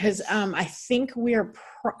because I think we are.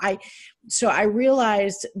 So I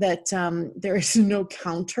realized that there is no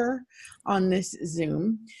counter on this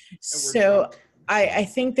Zoom. So I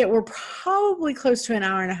think that we're probably close to an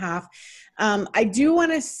hour and a half. I do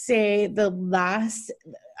want to say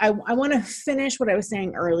I want to finish what I was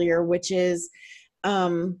saying earlier, which is,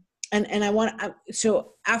 so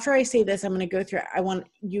after I say this, I'm going to go through, I want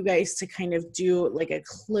you guys to kind of do like a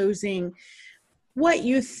closing, what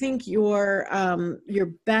you think your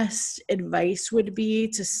best advice would be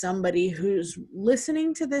to somebody who's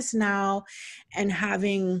listening to this now and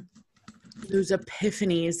having those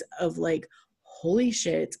epiphanies of like, holy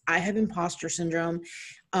shit, I have imposter syndrome,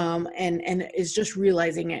 and is just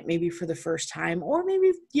realizing it maybe for the first time, or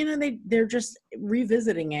maybe, they're just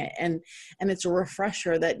revisiting it and it's a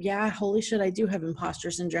refresher that, yeah, holy shit, I do have imposter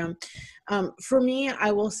syndrome. For me,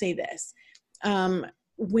 I will say this.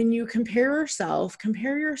 When you compare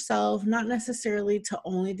yourself not necessarily to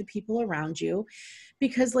only the people around you,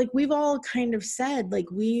 because like we've all kind of said, like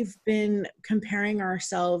we've been comparing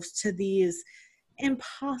ourselves to these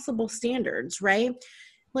impossible standards, right?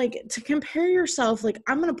 Like to compare yourself, like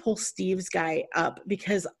I'm going to pull Steve's guy up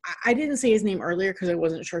because I didn't say his name earlier because I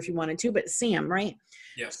wasn't sure if you wanted to, but Sam, right?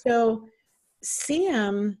 Yes. So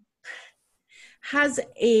Sam has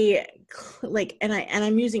a, like, and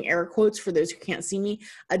I'm using air quotes for those who can't see me,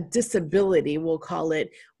 a disability, we'll call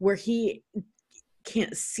it, where he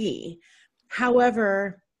can't see.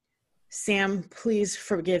 However, Sam, please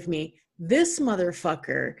forgive me, this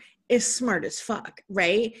motherfucker is smart as fuck,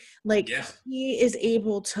 right? Like he is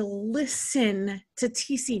able to listen to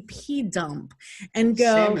TCP dump and go.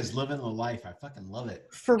 Sam is living the life. I fucking love it.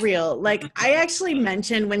 For real. Like I actually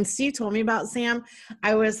mentioned when Steve told me about Sam,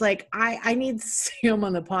 I was like, I need Sam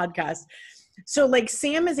on the podcast. So like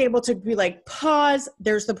Sam is able to be like, pause,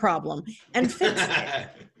 there's the problem, and fix it.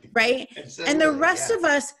 Right. And the rest of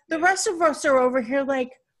us are over here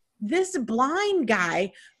like, this blind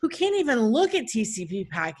guy who can't even look at TCP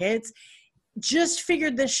packets just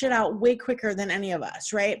figured this shit out way quicker than any of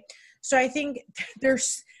us, right? So I think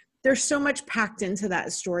there's so much packed into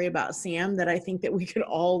that story about Sam that I think that we could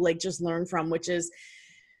all like just learn from, which is,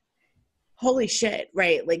 holy shit,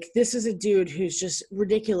 right? Like this is a dude who's just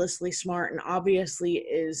ridiculously smart and obviously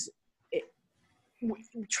is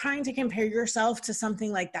trying to compare yourself to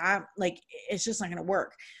something like that. Like it's just not going to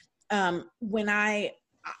work. When I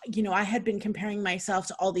had been comparing myself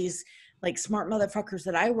to all these like smart motherfuckers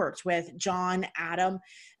that I worked with, John, Adam,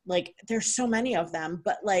 like there's so many of them,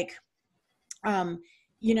 but like, when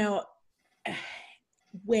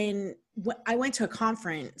I went to a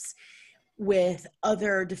conference with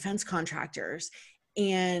other defense contractors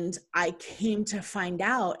and I came to find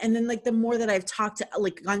out, and then like the more that I've talked to,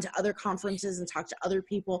 like gone to other conferences and talked to other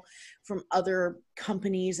people from other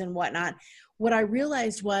companies and whatnot, what I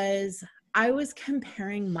realized was I was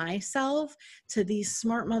comparing myself to these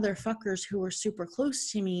smart motherfuckers who were super close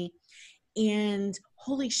to me. And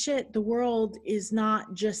holy shit, the world is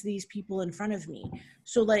not just these people in front of me.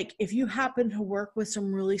 So like, if you happen to work with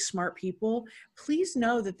some really smart people, please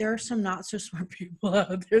know that there are some not so smart people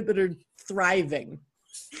out there that are thriving.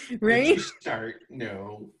 Right?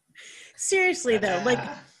 No. Seriously though, like,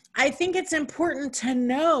 I think it's important to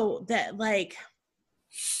know that like,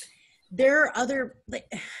 there are other,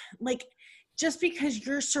 like, just because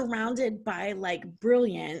you're surrounded by like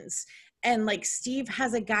brilliance, and like Steve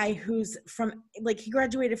has a guy who's from, like, he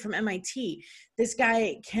graduated from MIT. This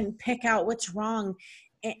guy can pick out what's wrong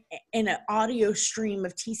in an audio stream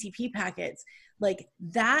of TCP packets. Like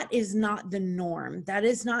that is not the norm. That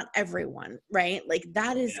is not everyone, right? Like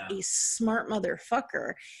that is a smart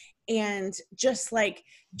motherfucker. And just like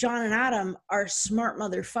John and Adam are smart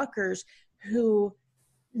motherfuckers who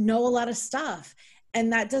know a lot of stuff.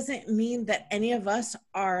 And that doesn't mean that any of us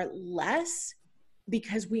are less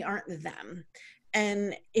because we aren't them.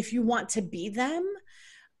 And if you want to be them,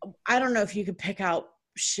 I don't know if you could pick out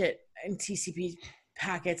shit in TCP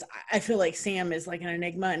packets. I feel like Sam is like an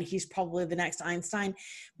enigma and he's probably the next Einstein.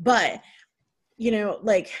 But, you know,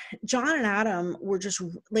 like John and Adam were just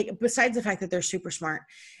like, besides the fact that they're super smart,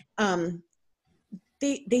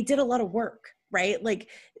 they did a lot of work, right? Like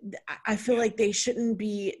I feel like they shouldn't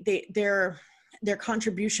be, their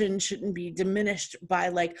contribution shouldn't be diminished by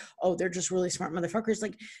like, oh, they're just really smart motherfuckers.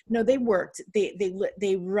 Like, no, they worked,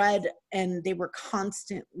 they read, and they were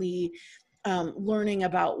constantly learning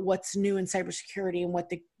about what's new in cybersecurity and what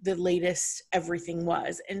the latest everything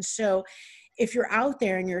was. And so if you're out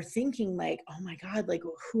there and you're thinking like, oh my God, like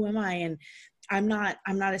who am I? And I'm not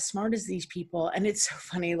as smart as these people. And it's so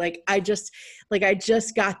funny. Like I just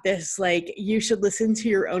got this, like, you should listen to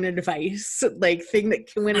your own advice, like thing that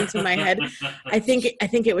went into my head. I think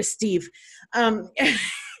it was Steve.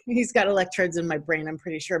 He's got electrodes in my brain, I'm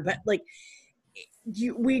pretty sure. But like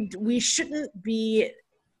we shouldn't be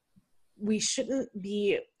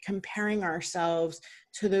comparing ourselves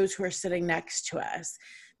to those who are sitting next to us,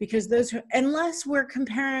 because unless we're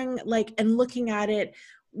comparing like and looking at it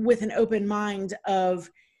with an open mind of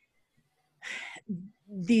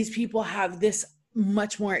these people have this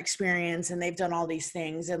much more experience and they've done all these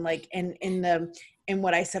things, and like in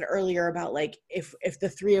what I said earlier about like if the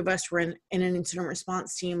three of us were in an incident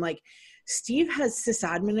response team, like Steve has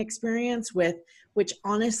sysadmin experience with, which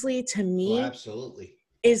honestly to me, absolutely,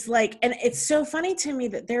 is like, and it's so funny to me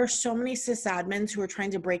that there are so many sysadmins who are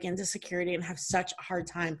trying to break into security and have such a hard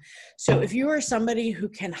time. So if you are somebody who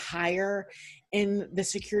can hire in the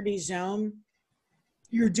security zone,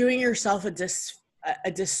 you're doing yourself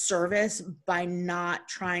a disservice by not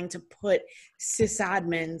trying to put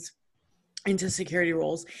sysadmins into security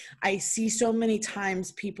roles. I see so many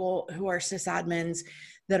times people who are sysadmins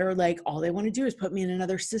that are like, all they want to do is put me in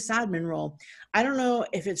another sysadmin role. I don't know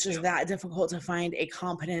if it's just that difficult to find a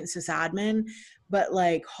competent sysadmin, but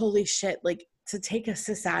like, holy shit, like to take a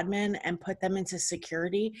sysadmin and put them into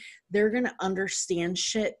security, they're going to understand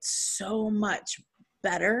shit so much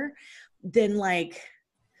better than like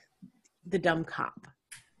the dumb cop.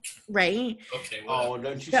 Right? Okay. Well,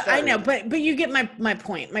 don't you? So, I know, but you get my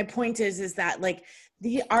point. My point is that like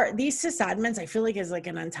these sysadmins, I feel like is like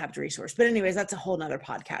an untapped resource. But anyways, that's a whole nother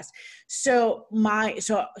podcast. So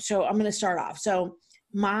so I'm going to start off. So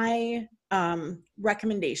my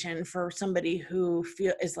recommendation for somebody who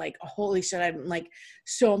is like, holy shit, I'm like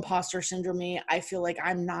so imposter syndrome. I feel like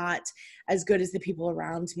I'm not as good as the people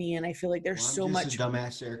around me, and I feel like there's so much. I'm just a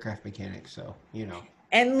dumbass aircraft mechanic, so you know.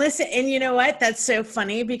 And listen, and you know what? That's so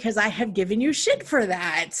funny because I have given you shit for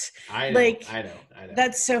that. I know.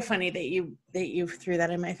 That's so funny that you threw that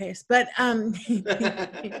in my face. But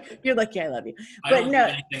you're lucky I love you. But I don't do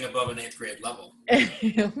anything above an 8th grade level.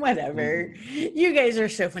 Whatever. You guys are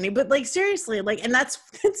so funny. But like seriously, like, and that's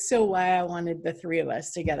so why I wanted the three of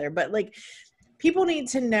us together. But like people need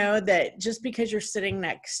to know that just because you're sitting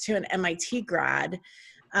next to an MIT grad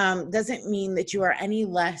doesn't mean that you are any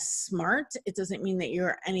less smart. It doesn't mean that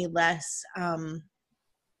you're any less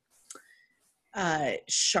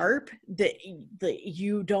sharp, that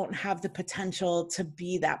you don't have the potential to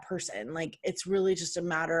be that person. Like it's really just a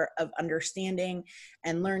matter of understanding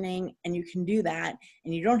and learning, and you can do that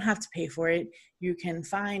and you don't have to pay for it. You can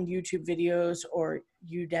find YouTube videos or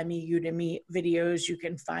Udemy videos. You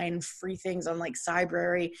can find free things on like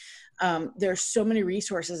Cybrary. There's so many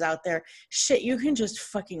resources out there. Shit, you can just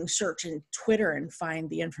fucking search in Twitter and find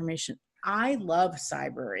the information. I love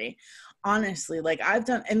Cybrary. Honestly, like I've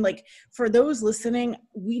done, and like for those listening,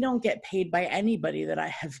 we don't get paid by anybody that I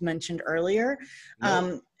have mentioned earlier.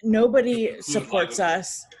 Nope. Nobody supports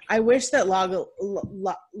us. I wish that Lagavulin,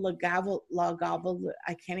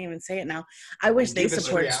 I can't even say it now. I wish they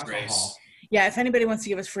support us. Yeah, if anybody wants to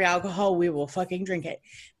give us free alcohol, we will fucking drink it.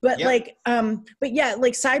 But like, but yeah,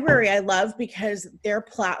 like Cybrary I love because their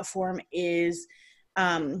platform is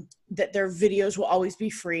that their videos will always be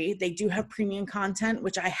free. They do have premium content,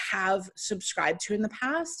 which I have subscribed to in the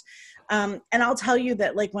past. And I'll tell you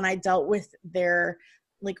that like when I dealt with their,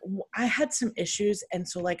 like I had some issues. And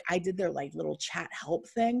so like I did their like little chat help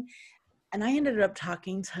thing. And I ended up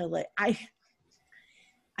talking to like, I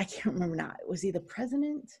can't remember now. Was he the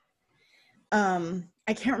president?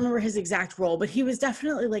 I can't remember his exact role, but he was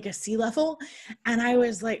definitely like a C-level. And I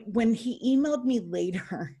was like, when he emailed me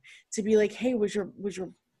later to be like, hey, was your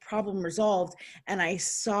problem resolved? And I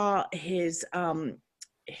saw his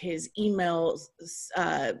email,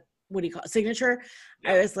 what do you call it, signature?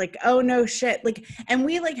 Yeah. I was like, oh no shit. Like, and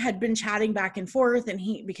we like had been chatting back and forth, and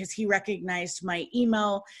because he recognized my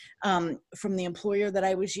email from the employer that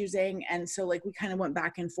I was using. And so like we kind of went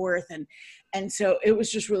back and forth, and so it was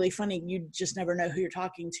just really funny. You just never know who you're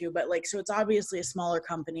talking to, but like, so it's obviously a smaller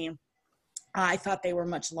company. I thought they were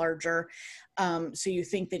much larger. So you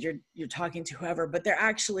think that you're talking to whoever, but they're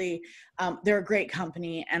actually, they're a great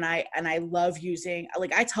company. And I love using,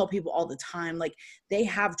 like, I tell people all the time, like, they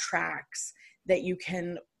have tracks that you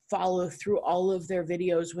can follow through all of their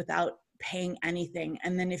videos without paying anything.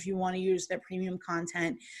 And then if you want to use their premium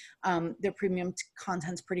content, their premium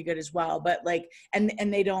content's pretty good as well. But like, and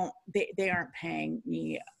they aren't paying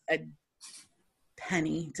me a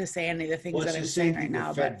penny to say any of the things that I'm saying right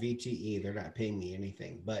now. Fed VTE, they're not paying me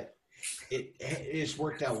anything, but it's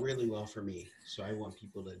worked out really well for me. So I want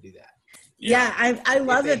people to do that. Yeah, I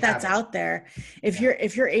love that that's out there. If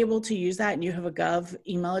you're able to use that and you have a Gov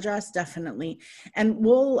email address, definitely. And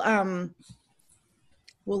we'll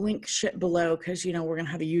link shit below because we're gonna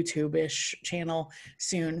have a YouTube-ish channel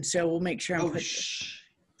soon. So we'll make sure I'm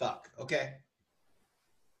fuck. Okay.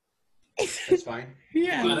 That's fine.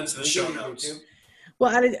 Yeah. Add it to the show notes. We'll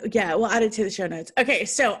add it to the show notes. Okay,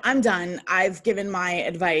 so I'm done. I've given my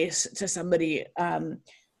advice to somebody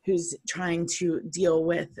who's trying to deal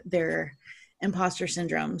with their imposter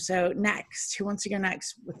syndrome. So next, who wants to go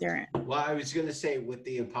next with their? Well, I was going to say with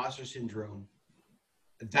the imposter syndrome,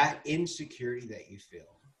 that insecurity that you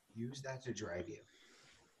feel, use that to drive you.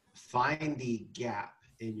 Find the gap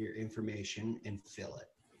in your information and fill it.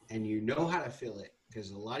 And you know how to fill it because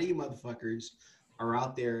a lot of you motherfuckers are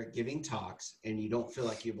out there giving talks and you don't feel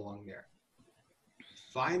like you belong there.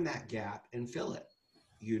 Find that gap and fill it.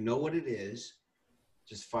 You know what it is.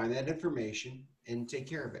 Just find that information and take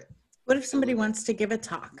care of it. What if somebody wants to give a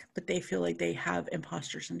talk, but they feel like they have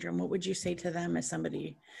imposter syndrome? What would you say to them as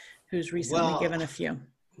somebody who's recently given a few?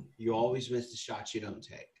 You always miss the shots you don't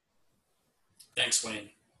take. Thanks, Wayne.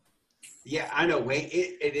 Yeah, I know, Wayne.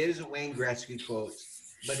 It is a Wayne Gretzky quote,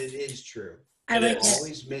 but it is true.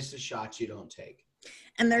 Always miss the shots you don't take.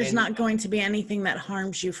 And there's not going to be anything that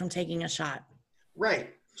harms you from taking a shot.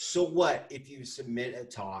 Right. So what if you submit a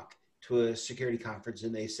talk to a security conference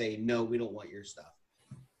and they say, no, we don't want your stuff?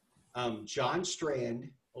 John Strand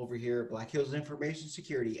over here at Black Hills Information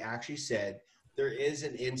Security actually said there is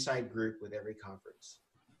an inside group with every conference.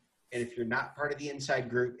 And if you're not part of the inside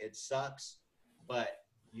group, it sucks, but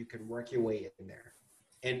you can work your way in there.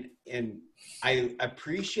 And I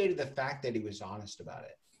appreciated the fact that he was honest about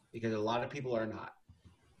it because a lot of people are not.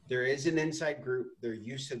 There is an inside group. They're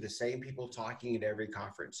used to the same people talking at every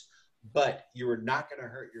conference, but you are not going to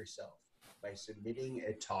hurt yourself by submitting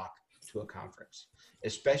a talk to a conference,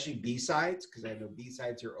 especially B-sides, because I know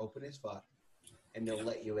B-sides are open as fuck and they'll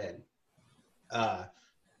let you in.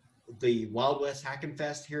 The Wild West Hackin'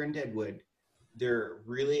 Fest here in Deadwood, they're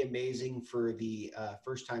really amazing for the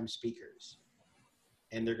first-time speakers.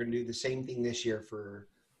 And they're going to do the same thing this year for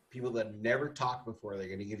people that never talked before. They're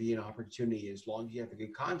going to give you an opportunity as long as you have a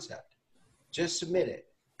good concept. Just submit it.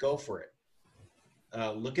 Go for it.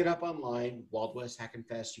 Look it up online, Wild West Hackin'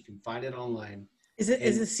 Fest. You can find it online. Is the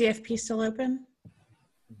CFP still open?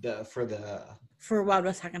 For Wild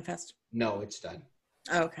West Hackin' Fest? No, it's done.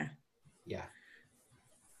 Oh, okay. Yeah.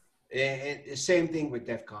 And the same thing with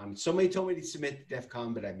DEF CON. Somebody told me to submit to DEF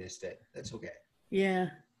CON, but I missed it. That's okay. Yeah.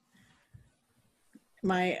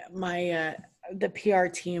 The PR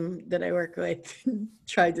team that I work with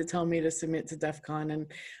tried to tell me to submit to DEF CON, and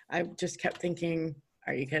I just kept thinking,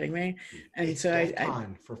 are you kidding me? And it's so DEF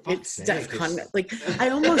CON, for fuck's sake. DEF CON. Like I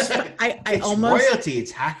almost royalty.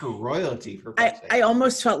 It's hacker royalty, for fuck's sake. I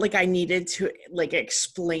almost felt like I needed to like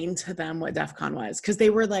explain to them what DEF CON was, because they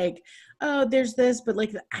were like, oh, there's this, but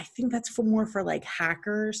like I think that's more for like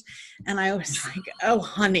hackers. And I was like, oh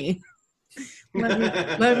honey,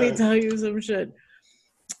 let me tell you some shit.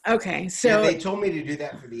 Okay, so they told me to do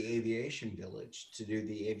that for the Aviation Village, to do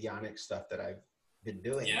the avionics stuff that I've been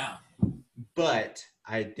doing. Yeah. But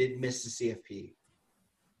I did miss the CFP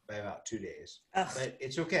by about 2 days. Ugh. But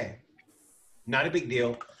it's okay. Not a big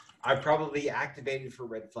deal. I probably activated for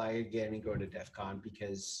Red Flag again and go to DEF CON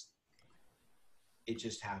because it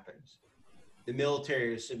just happens. The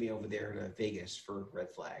military sent me over there to Vegas for Red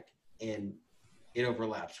Flag, and it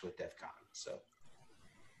overlaps with DEF CON.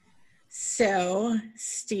 So,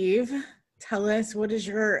 Steve, tell us what's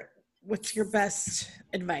your best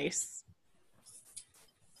advice?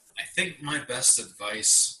 I think my best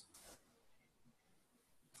advice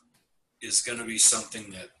is going to be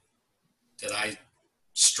something that I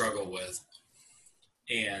struggle with,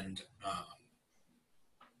 and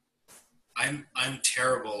I'm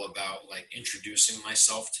terrible about like introducing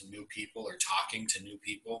myself to new people or talking to new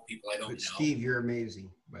people I don't know. Steve, you're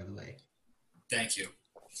amazing, by the way. Thank you.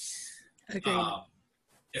 Okay.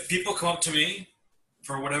 If people come up to me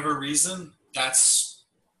for whatever reason, that's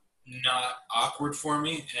not awkward for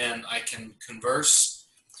me and I can converse.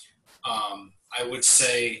 I would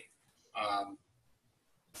say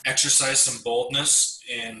exercise some boldness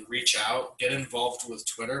and reach out, get involved with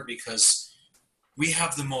Twitter, because we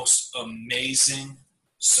have the most amazing,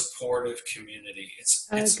 supportive community. It's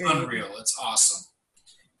unreal. It's awesome.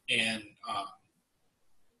 And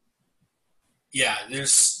yeah,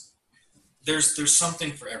 there's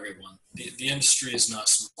something for everyone. The industry is not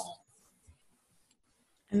small.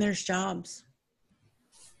 And there's jobs.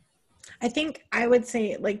 I think I would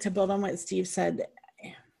say, like, to build on what Steve said,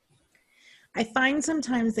 I find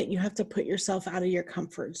sometimes that you have to put yourself out of your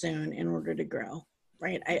comfort zone in order to grow,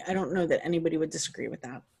 right? I don't know that anybody would disagree with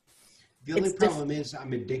that. The only problem is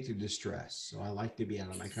I'm addicted to stress, so I like to be out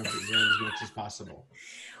of my comfort zone as much as possible.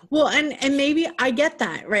 Well, and maybe I get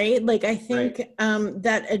that, right? Like, I think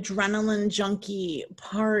that adrenaline junkie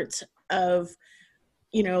part of,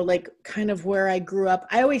 you know, like, kind of where I grew up.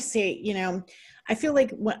 I always say, you know, I feel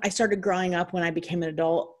like when I started growing up, when I became an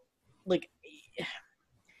adult, like,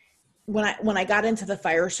 when I got into the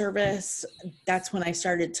fire service, that's when I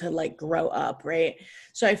started to, like, grow up, right?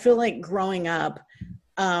 So I feel like growing up,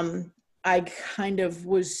 I kind of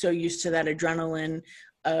was so used to that adrenaline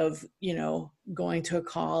of, you know, going to a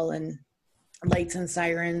call and lights and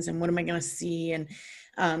sirens and what am I going to see, and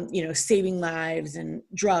you know, saving lives and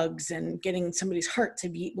drugs and getting somebody's heart to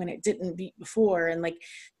beat when it didn't beat before, and like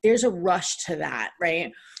there's a rush to that,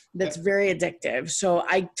 right? That's very addictive. So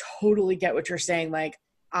I totally get what you're saying. Like,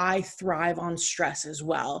 I thrive on stress as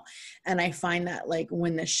well, and I find that, like,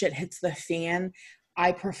 when the shit hits the fan,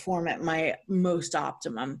 I perform at my most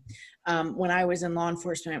optimum. When I was in law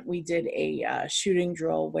enforcement, we did a shooting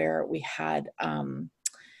drill where we had a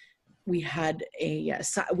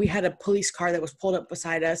police car that was pulled up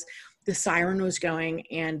beside us. The siren was going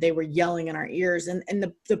and they were yelling in our ears. And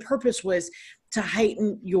the purpose was to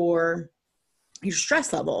heighten your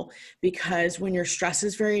stress level, because when your stress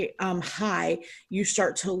is very high, you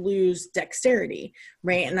start to lose dexterity,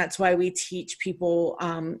 right? And that's why we teach people,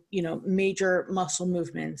 you know, major muscle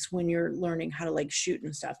movements when you're learning how to, like, shoot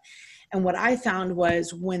and stuff. And what I found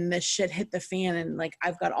was, when the shit hit the fan and, like,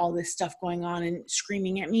 I've got all this stuff going on and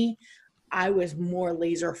screaming at me, I was more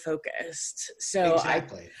laser focused. So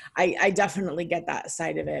exactly. I definitely get that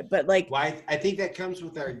side of it. But, like, well, I think that comes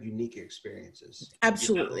with our unique experiences.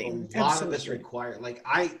 Absolutely. You know, a lot of us require, like,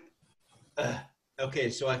 okay,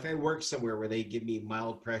 so if I work somewhere where they give me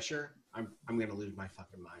mild pressure, I'm going to lose my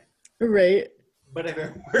fucking mind. Right. But if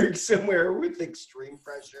I work somewhere with extreme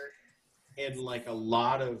pressure and, like, a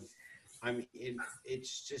lot of,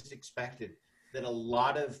 it's just expected that a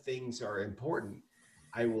lot of things are important,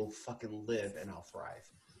 I will fucking live and I'll thrive.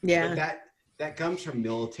 Yeah. But that comes from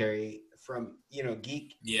military, from, you know,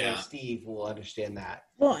 Geek. Yeah. Steve will understand that.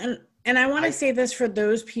 Well, and I want to say this for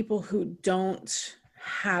those people who don't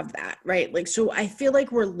have that, right? Like, so I feel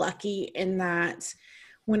like we're lucky in that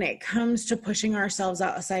when it comes to pushing ourselves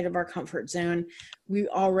outside of our comfort zone, we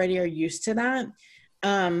already are used to that.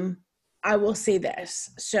 I will say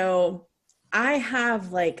this. So I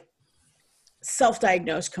have, like,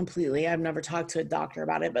 self-diagnosed completely. I've never talked to a doctor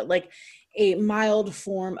about it, but, like, a mild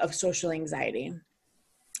form of social anxiety.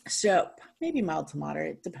 So maybe mild to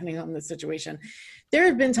moderate, depending on the situation. There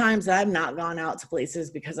have been times that I've not gone out to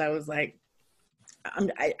places because I was like,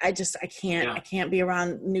 I can't be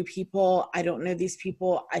around new people. I don't know these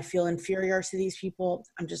people. I feel inferior to these people.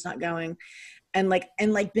 I'm just not going. And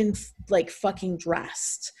been like fucking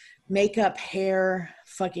dressed, makeup, hair,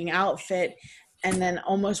 fucking outfit, and then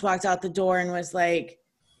almost walked out the door and was like,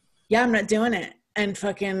 yeah, I'm not doing it, and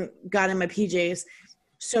fucking got in my PJs.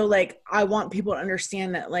 So, like, I want people to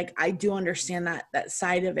understand that, like, I do understand that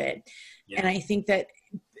side of it. Yeah. And I think that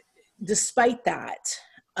despite that,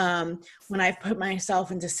 when I've put myself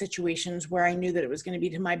into situations where I knew that it was going to be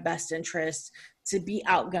to my best interest to be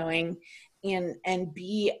outgoing and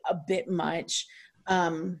be a bit much,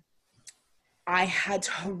 I had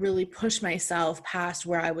to really push myself past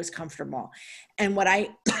where I was comfortable. And what I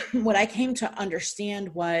came to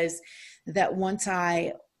understand was that once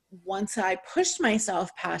I pushed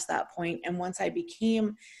myself past that point, and once I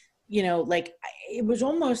became, you know, like, it was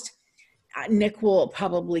almost, Nick will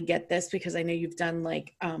probably get this because I know you've done,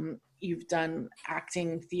 like, you've done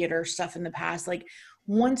acting, theater stuff in the past. Like,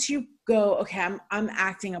 once you go, okay, I'm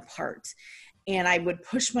acting a part, and I would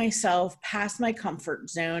push myself past my comfort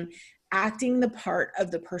zone, acting the part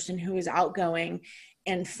of the person who is outgoing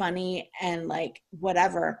and funny and, like,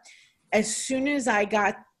 whatever. As soon as I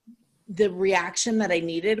got the reaction that I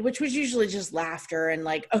needed, which was usually just laughter and,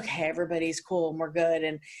 like, okay, everybody's cool and we're good.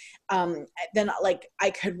 And then, like, I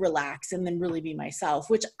could relax and then really be myself,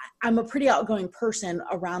 which I'm a pretty outgoing person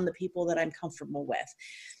around the people that I'm comfortable with.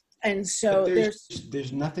 And so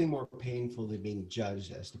there's nothing more painful than being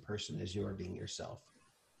judged as the person as you are being yourself.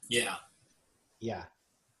 Yeah. Yeah.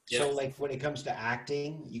 So like when it comes to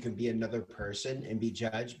acting, you can be another person and be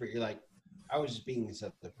judged, but you're like, I was just being this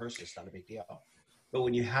other person. It's not a big deal. But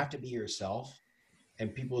when you have to be yourself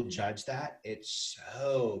and people judge that, it's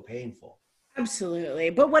so painful. Absolutely.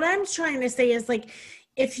 But what I'm trying to say is like,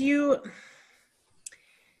 if you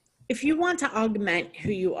want to augment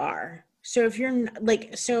who you are, so if you're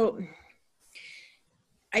like, so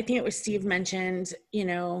I think it was Steve mentioned, you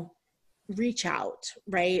know, reach out,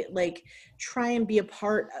 right? Like try and be a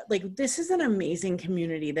part, like this is an amazing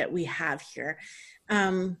community that we have here.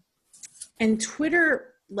 And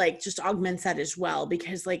Twitter like just augments that as well,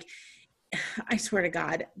 because like, I swear to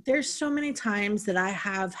God, there's so many times that I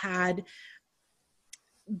have had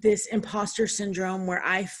this imposter syndrome where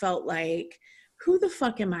I felt like, who the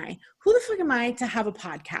fuck am I? Who the fuck am I to have a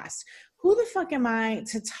podcast? Who the fuck am I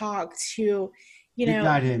to talk to, you know? You're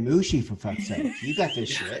not in Ushi, for fuck's sake. You got this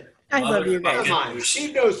shit. I love you guys. Come on,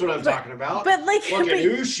 Steve knows what I'm talking about. But like, fucking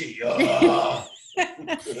Ushi.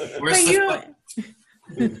 Where's the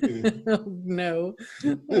oh no!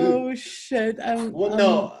 Oh shit!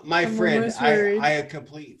 My I'm friend, I have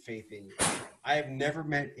complete faith in you. I have never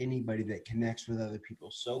met anybody that connects with other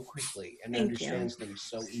people so quickly and understands them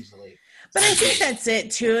so easily. But I think that's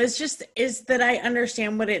it too. Is that I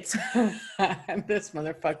understand what it's. This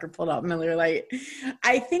motherfucker pulled out Miller Lite.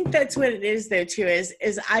 I think that's what it is though too.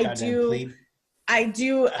 Is I do.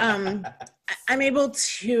 I'm able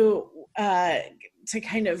to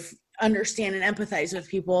kind of understand and empathize with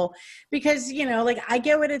people, because you know, like I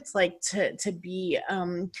get what it's like to be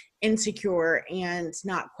insecure and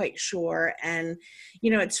not quite sure, and you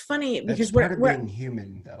know, it's funny because we're being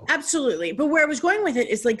human though. Absolutely. But where I was going with it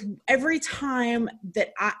is like every time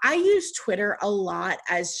that I use Twitter a lot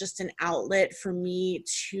as just an outlet for me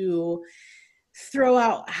to throw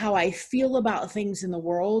out how I feel about things in the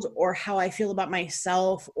world or how I feel about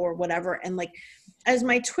myself or whatever. And like as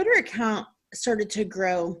my Twitter account started to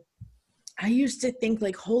grow, I used to think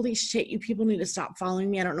like, holy shit, you people need to stop following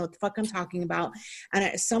me. I don't know what the fuck I'm talking about. And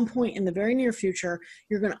at some point in the very near future,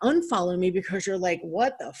 you're going to unfollow me because you're like,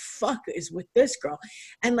 what the fuck is with this girl?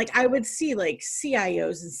 And like, I would see like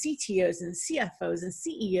CIOs and CTOs and CFOs and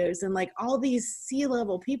CEOs and like all these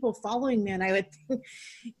C-level people following me. And I would think,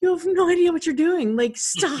 you have no idea what you're doing. Like,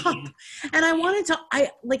 stop. And I wanted to,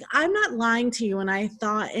 I'm not lying to you. And I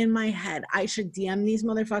thought in my head, I should DM these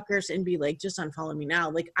motherfuckers and be like, just unfollow me now.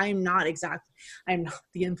 Like, I'm not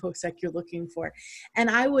the infosec you're looking for. And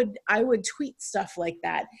I would tweet stuff like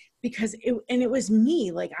that because it was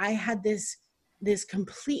me. Like I had this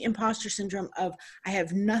complete imposter syndrome of I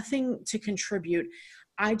have nothing to contribute.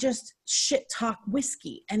 I just shit talk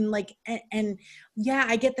whiskey. And like, and yeah,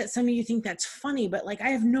 I get that some of you think that's funny, but like, I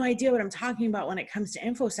have no idea what I'm talking about when it comes to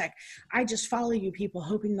infosec. I just follow you people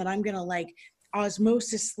hoping that I'm going to like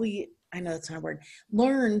osmosisly, I know that's not a word,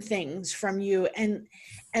 learn things from you. And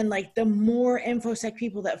like the more infosec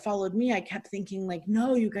people that followed me, I kept thinking like,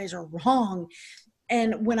 no, you guys are wrong.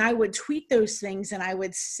 And when I would tweet those things and I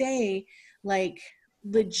would say like,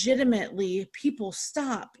 legitimately, people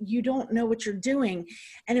stop, you don't know what you're doing.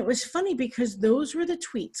 And it was funny because those were the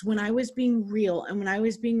tweets when I was being real and when I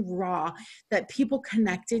was being raw that people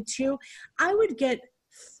connected to. I would get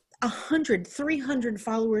 100, 300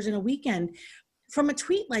 followers in a weekend from a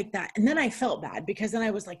tweet like that. And then I felt bad because then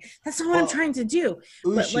I was like, that's not what I'm trying to do.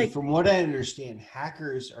 Ushi, but like, from what I understand,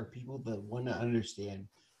 hackers are people that want to understand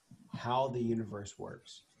how the universe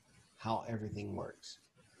works, how everything works.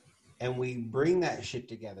 And we bring that shit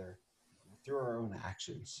together through our own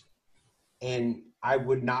actions. And I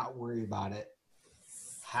would not worry about it.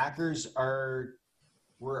 Hackers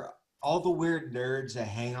we're all the weird nerds that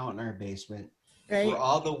hang out in our basement. Right. We're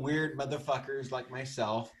all the weird motherfuckers like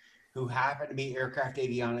myself who happen to be aircraft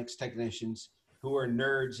avionics technicians who are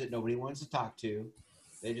nerds that nobody wants to talk to.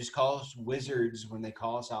 They just call us wizards when they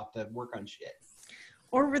call us out to work on shit.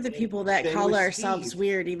 Or we're the people that call ourselves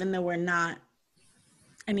weird even though we're not.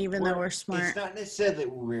 And even though we're smart. It's not necessarily that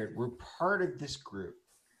we're weird. We're part of this group.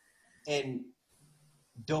 And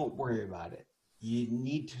don't worry about it. You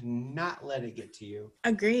need to not let it get to you.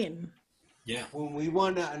 Agreed. Yeah. When we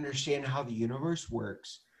want to understand how the universe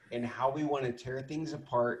works and how we want to tear things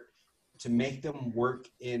apart to make them work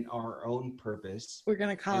in our own purpose. We're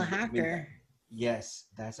going to call a hacker. Yes,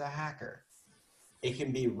 that's a hacker. It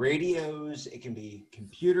can be radios. It can be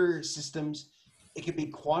computer systems. It can be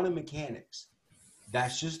quantum mechanics.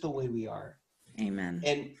 That's just the way we are. Amen.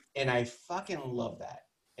 And I fucking love that.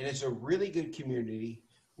 And it's a really good community.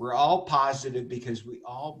 We're all positive because we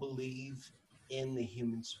all believe in the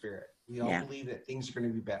human spirit. We all believe that things are going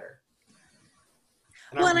to be better.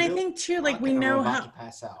 And I think too, like we know how to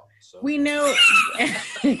pass out. So. We know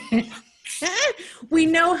we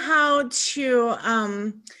know how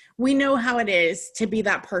to we know how it is to be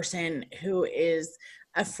that person who is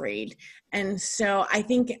afraid. And so I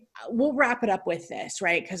think we'll wrap it up with this,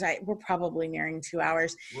 right? Because we're probably nearing 2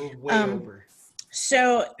 hours. We're way over.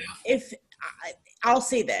 So if I'll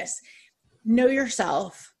say this, know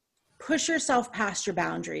yourself, push yourself past your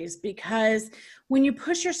boundaries, because when you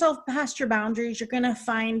push yourself past your boundaries, you're going to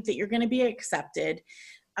find that you're going to be accepted.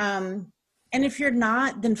 And if you're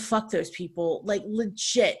not, then fuck those people. Like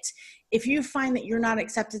legit. If you find that you're not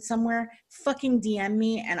accepted somewhere, fucking DM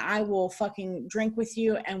me and I will fucking drink with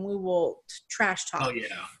you and we will trash talk. Oh yeah.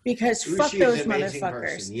 Because fuck those motherfuckers.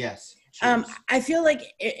 Person. Yes. I feel like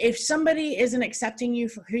if somebody isn't accepting you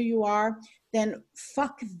for who you are, then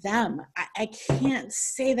fuck them. I can't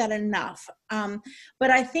say that enough.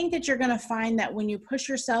 But I think that you're going to find that when you push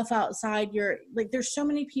yourself outside, there's so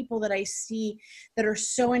many people that I see that are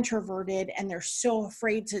so introverted and they're so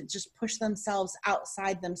afraid to just push themselves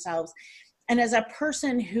outside themselves. And as a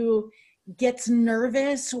person who gets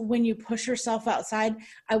nervous when you push yourself outside,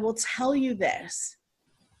 I will tell you this.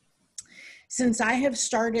 Since I have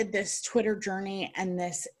started this Twitter journey and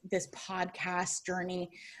this podcast journey,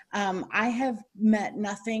 I have met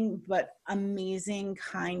nothing but amazing,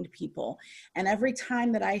 kind people. And every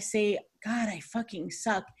time that I say, God, I fucking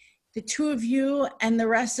suck, the two of you and the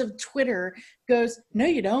rest of Twitter goes, no,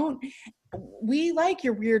 you don't. We like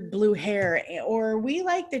your weird blue hair, or we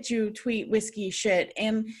like that you tweet whiskey shit.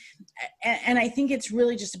 And I think it's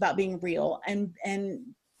really just about being real and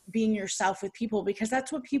being yourself with people, because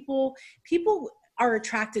that's what people are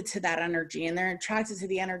attracted to, that energy, and they're attracted to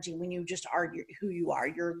the energy when you just are who you are,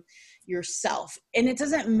 yourself. And it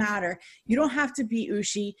doesn't matter. You don't have to be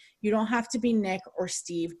Ushi. You don't have to be Nick or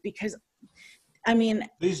Steve, because I mean,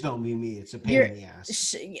 please don't be me. It's a pain in the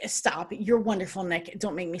ass. Stop. You're wonderful, Nick.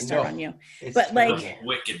 Don't make me start on you. But like,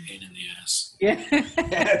 wicked pain in the ass. Yeah,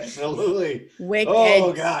 absolutely. Wicked.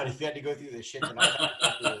 Oh God, if you had to go through this shit tonight.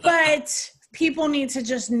 But people need to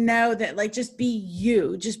just know that, like, just be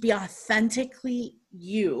you, just be authentically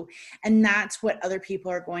you, and that's what other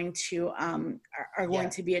people are going to going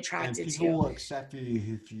to be attracted and to. People will accept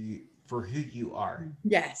you for who you are.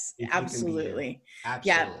 Yes, absolutely. Absolutely.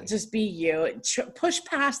 Yeah, just be you. Push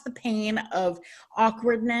past the pain of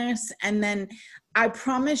awkwardness, and then I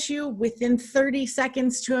promise you, within 30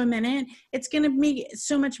 seconds to a minute, it's going to be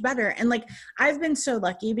so much better. And like, I've been so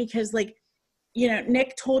lucky because, like, you know,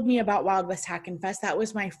 Nick told me about Wild West Hackin' Fest. That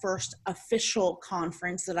was my first official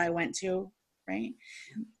conference that I went to, right?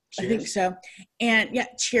 Cheers. I think so. And yeah,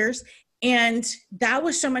 cheers. And that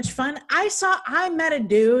was so much fun. I met a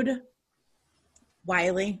dude,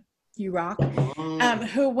 Wiley, you rock,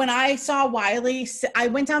 who, when I saw Wiley, I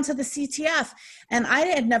went down to the CTF, and I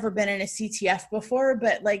had never been in a CTF before,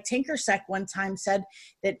 but like Tinkersec one time said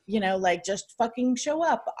that, you know, like, just fucking show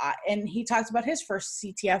up. And he talked about his first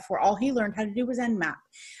CTF where all he learned how to do was Nmap.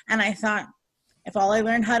 And I thought, if all I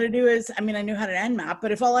learned how to do is, I mean, I knew how to Nmap,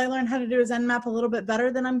 but if all I learned how to do is Nmap a little bit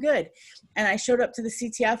better, then I'm good. And I showed up to the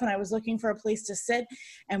CTF and I was looking for a place to sit,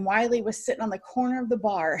 and Wiley was sitting on the corner of the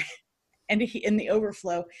bar and in the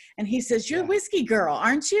overflow. And he says, "You're a whiskey girl,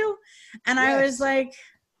 aren't you?" And yes. I was like,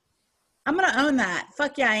 I'm going to own that.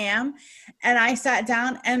 Fuck yeah, I am. And I sat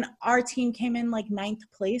down, and our team came in like 9th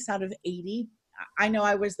place out of 80. I know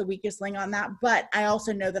I was the weakest link on that, but I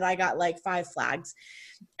also know that I got like 5 flags.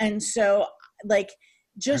 And so, like,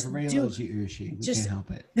 just everybody loves you, Ushi. We can't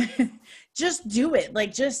help it. Just do it.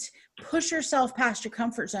 Like, just push yourself past your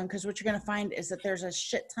comfort zone, because what you're going to find is that there's a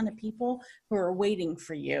shit ton of people who are waiting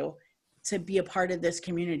for you to be a part of this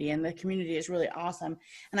community, and the community is really awesome.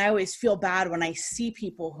 And I always feel bad when I see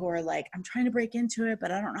people who are like, I'm trying to break into it,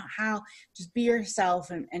 but I don't know how. Just be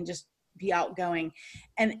yourself and just be outgoing.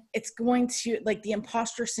 And it's going to, like, the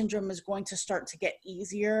imposter syndrome is going to start to get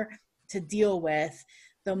easier to deal with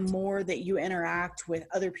the more that you interact with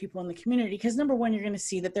other people in the community. Because number one, you're going to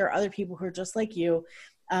see that there are other people who are just like you,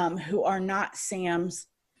 who are not Sams,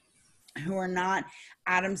 who are not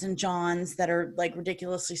Adams and Johns, that are like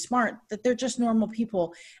ridiculously smart, that they're just normal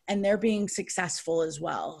people and they're being successful as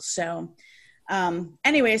well. So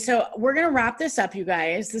anyway, so we're going to wrap this up, you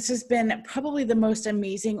guys. This has been probably the most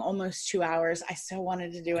amazing almost 2 hours. I so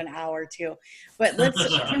wanted to do an hour too, but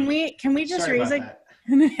can we just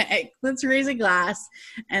let's raise a glass,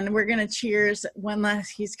 and we're going to cheers one last.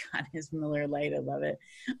 He's got his Miller Lite. I love it.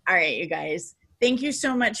 All right, you guys. Thank you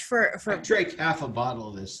so much for I drank half a bottle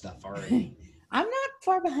of this stuff already. I'm not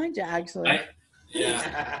far behind you, actually.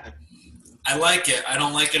 I like it. I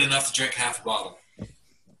don't like it enough to drink half a bottle.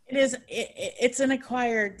 It's an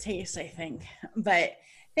acquired taste, I think. But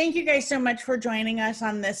thank you guys so much for joining us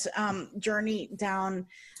on this journey down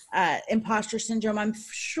imposter syndrome. I'm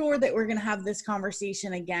sure that we're going to have this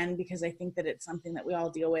conversation again, because I think that it's something that we all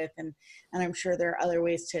deal with, and I'm sure there are other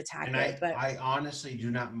ways to attack it. But I honestly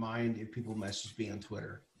do not mind if people message me on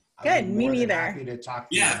Twitter. Good, me neither. Happy to talk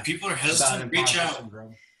to if people are hesitant, reach out.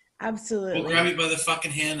 Syndrome. Absolutely. We'll grab you by the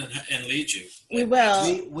fucking hand and lead you. We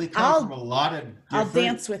will. We come from a lot of I'll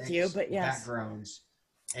dance with you, but yes. Backgrounds,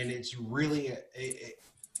 and it's really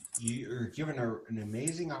you're given an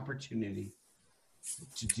amazing opportunity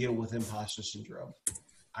to deal with imposter syndrome.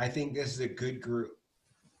 I think this is a good group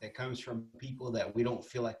that comes from people that we don't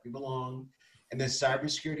feel like we belong in the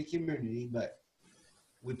cybersecurity community, but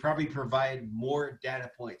we probably provide more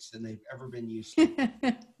data points than they've ever been used to.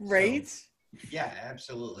 Right? So, yeah,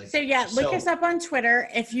 absolutely. So look us up on Twitter.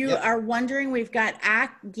 If you are wondering, we've got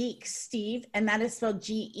 @GeekSteve, and that is spelled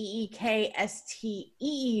GeekSteev,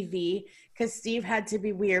 because Steve had to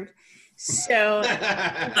be weird. So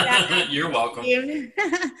you're welcome.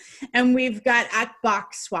 And we've got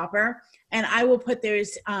 @BoxSwapper, and I will put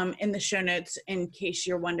those in the show notes in case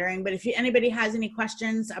you're wondering. But if anybody has any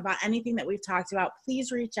questions about anything that we've talked about,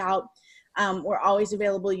 please reach out. We're always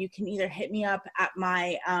available. You can either hit me up at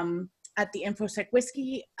my at the InfoSec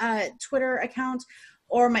Whiskey Twitter account,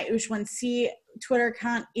 or my Oosh1C Twitter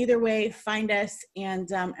account. Either way, find us, and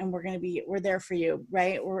we're there for you,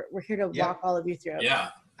 right? We're here to walk all of you through. Yeah.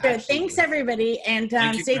 So thanks everybody, and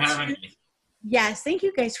stay tuned. Yes, thank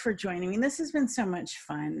you guys for joining me. This has been so much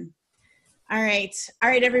fun. All right,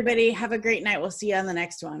 everybody, have a great night. We'll see you on the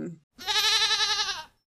next one.